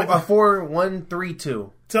 or something like that. A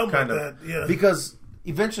 4-1-3-2, something like that. Yeah, because.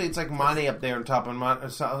 Eventually, it's like Mane up there on top and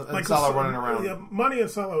Salah running around. Yeah, Mane and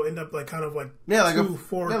Salah end up like kind of like like a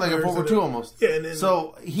 4-4-2 almost. Yeah, and then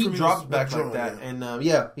so he drops back like that, and a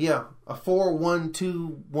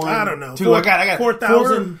 4-1-2-1. I don't know. 2. I got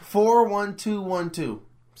 4,000 4-1-2-1-2,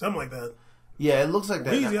 something like that. Yeah, it looks like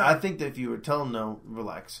that. I think that if you were telling no,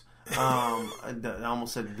 relax. I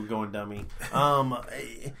almost said we're going dummy.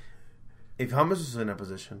 If James was in that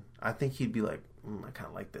position, I think he'd be like, I kind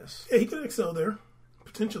of like this. Yeah, he could excel there.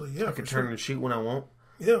 Potentially, yeah. I can turn and shoot when I want.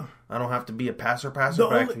 Yeah. I don't have to be a passer, but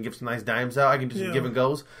I can give some nice dimes out. I can do some give and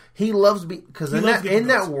goes. He loves because in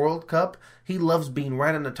that World Cup, he loves being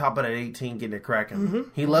right on the top of that 18, getting it cracking. Mm-hmm.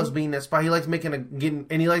 He loves being that spot. He likes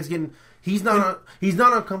getting. He's not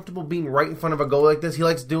uncomfortable being right in front of a goal like this. He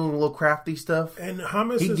likes doing a little crafty stuff. And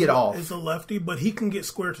James is a lefty, but he can get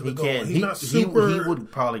square to the goal. Can. He's not super. He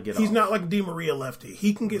would probably get. He's not like Di Maria lefty.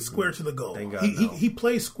 He can get square to the goal. He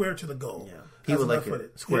plays square to the goal. Yeah. He would like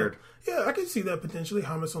it squared. Yeah, I can see that potentially.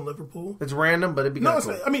 James on Liverpool. It's random, but it'd be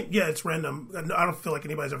good. I mean, yeah, it's random. I don't feel like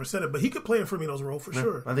anybody's ever said it, but he could play in Firmino's role for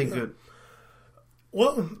sure. I think good.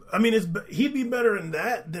 Well, I mean, he'd be better in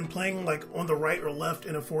that than playing like on the right or left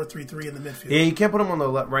in a 4-3-3 in the midfield. Yeah, you can't put him on the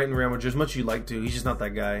right and Real Madrid as much as you'd like to. He's just not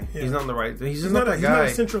that guy. Yeah. He's not on the right. He's just not that guy.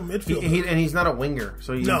 He's not a central midfielder. And he's not a winger,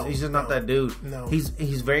 so he's just not that dude. No.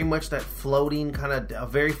 He's very much that floating kind of a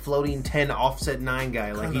very floating 10 offset 9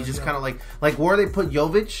 guy. Like he's just kind of like where they put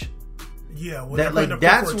Jovic. Yeah, that's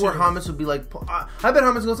where James would be like. I bet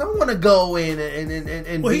James goes, I want to go in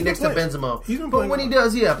and be next to Benzema. But when he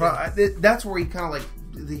does, that's where he kind of like.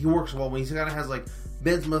 He works well when he kind of has like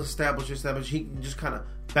Benzema established. He can just kind of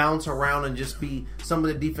bounce around and just be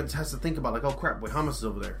somebody the defense has to think about. Like, oh crap, wait, James is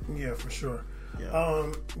over there. Yeah, for sure.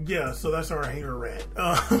 Yeah. So that's our hater rant.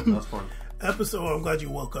 That's fun. I'm glad you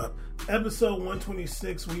woke up. Episode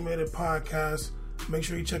 126, We Made It Podcast. Make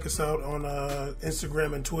sure you check us out on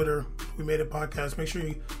Instagram and Twitter. We Made It Podcast. Make sure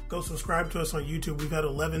you go subscribe to us on YouTube. We've had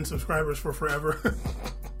 11 subscribers for forever.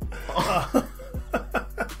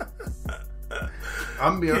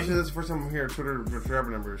 I'm gonna be honest with you, that's the first time I'm hearing Twitter subscriber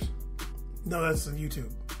numbers. No, that's on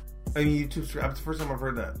YouTube. I mean, YouTube. That's the first time I've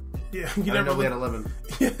heard that. Yeah, I didn't know we had 11.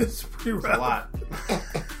 Yeah, it's pretty rough. A lot.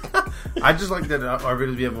 I just like that our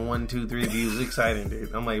videos be having 1, 2, 3 views. It's exciting,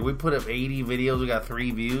 dude. I'm like, we put up 80 videos, we got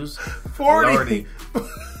 3 views. 40.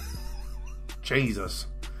 Jesus.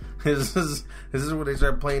 Is this where they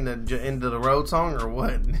start playing the End of the Road song or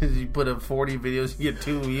what? You put up 40 videos, you get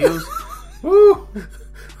 2 views. Woo!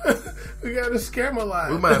 We got a scam a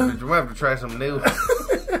lot. We might have to try something new.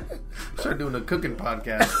 Start doing a cooking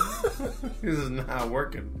podcast. This is not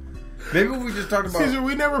working. Maybe we just talked about. Caesar,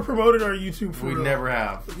 we never promoted our YouTube for We real. never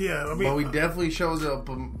have. Yeah, I mean, But we definitely shows up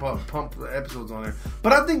pump episodes on there.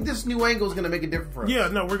 But I think this new angle is going to make it different for us. yeah,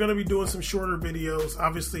 no, we're gonna be doing some shorter videos.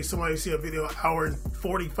 Obviously, somebody see a video an hour and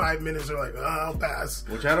 45 minutes, they're like, I'll pass.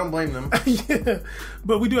 Which I don't blame them. Yeah,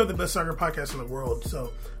 but we do have the best soccer podcast in the world.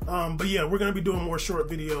 So, but yeah, we're gonna be doing more short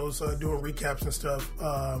videos, doing recaps and stuff.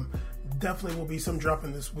 Definitely will be some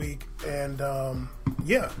dropping this week, and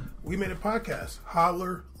yeah, We Made a Podcast.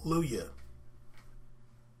 Hallelujah.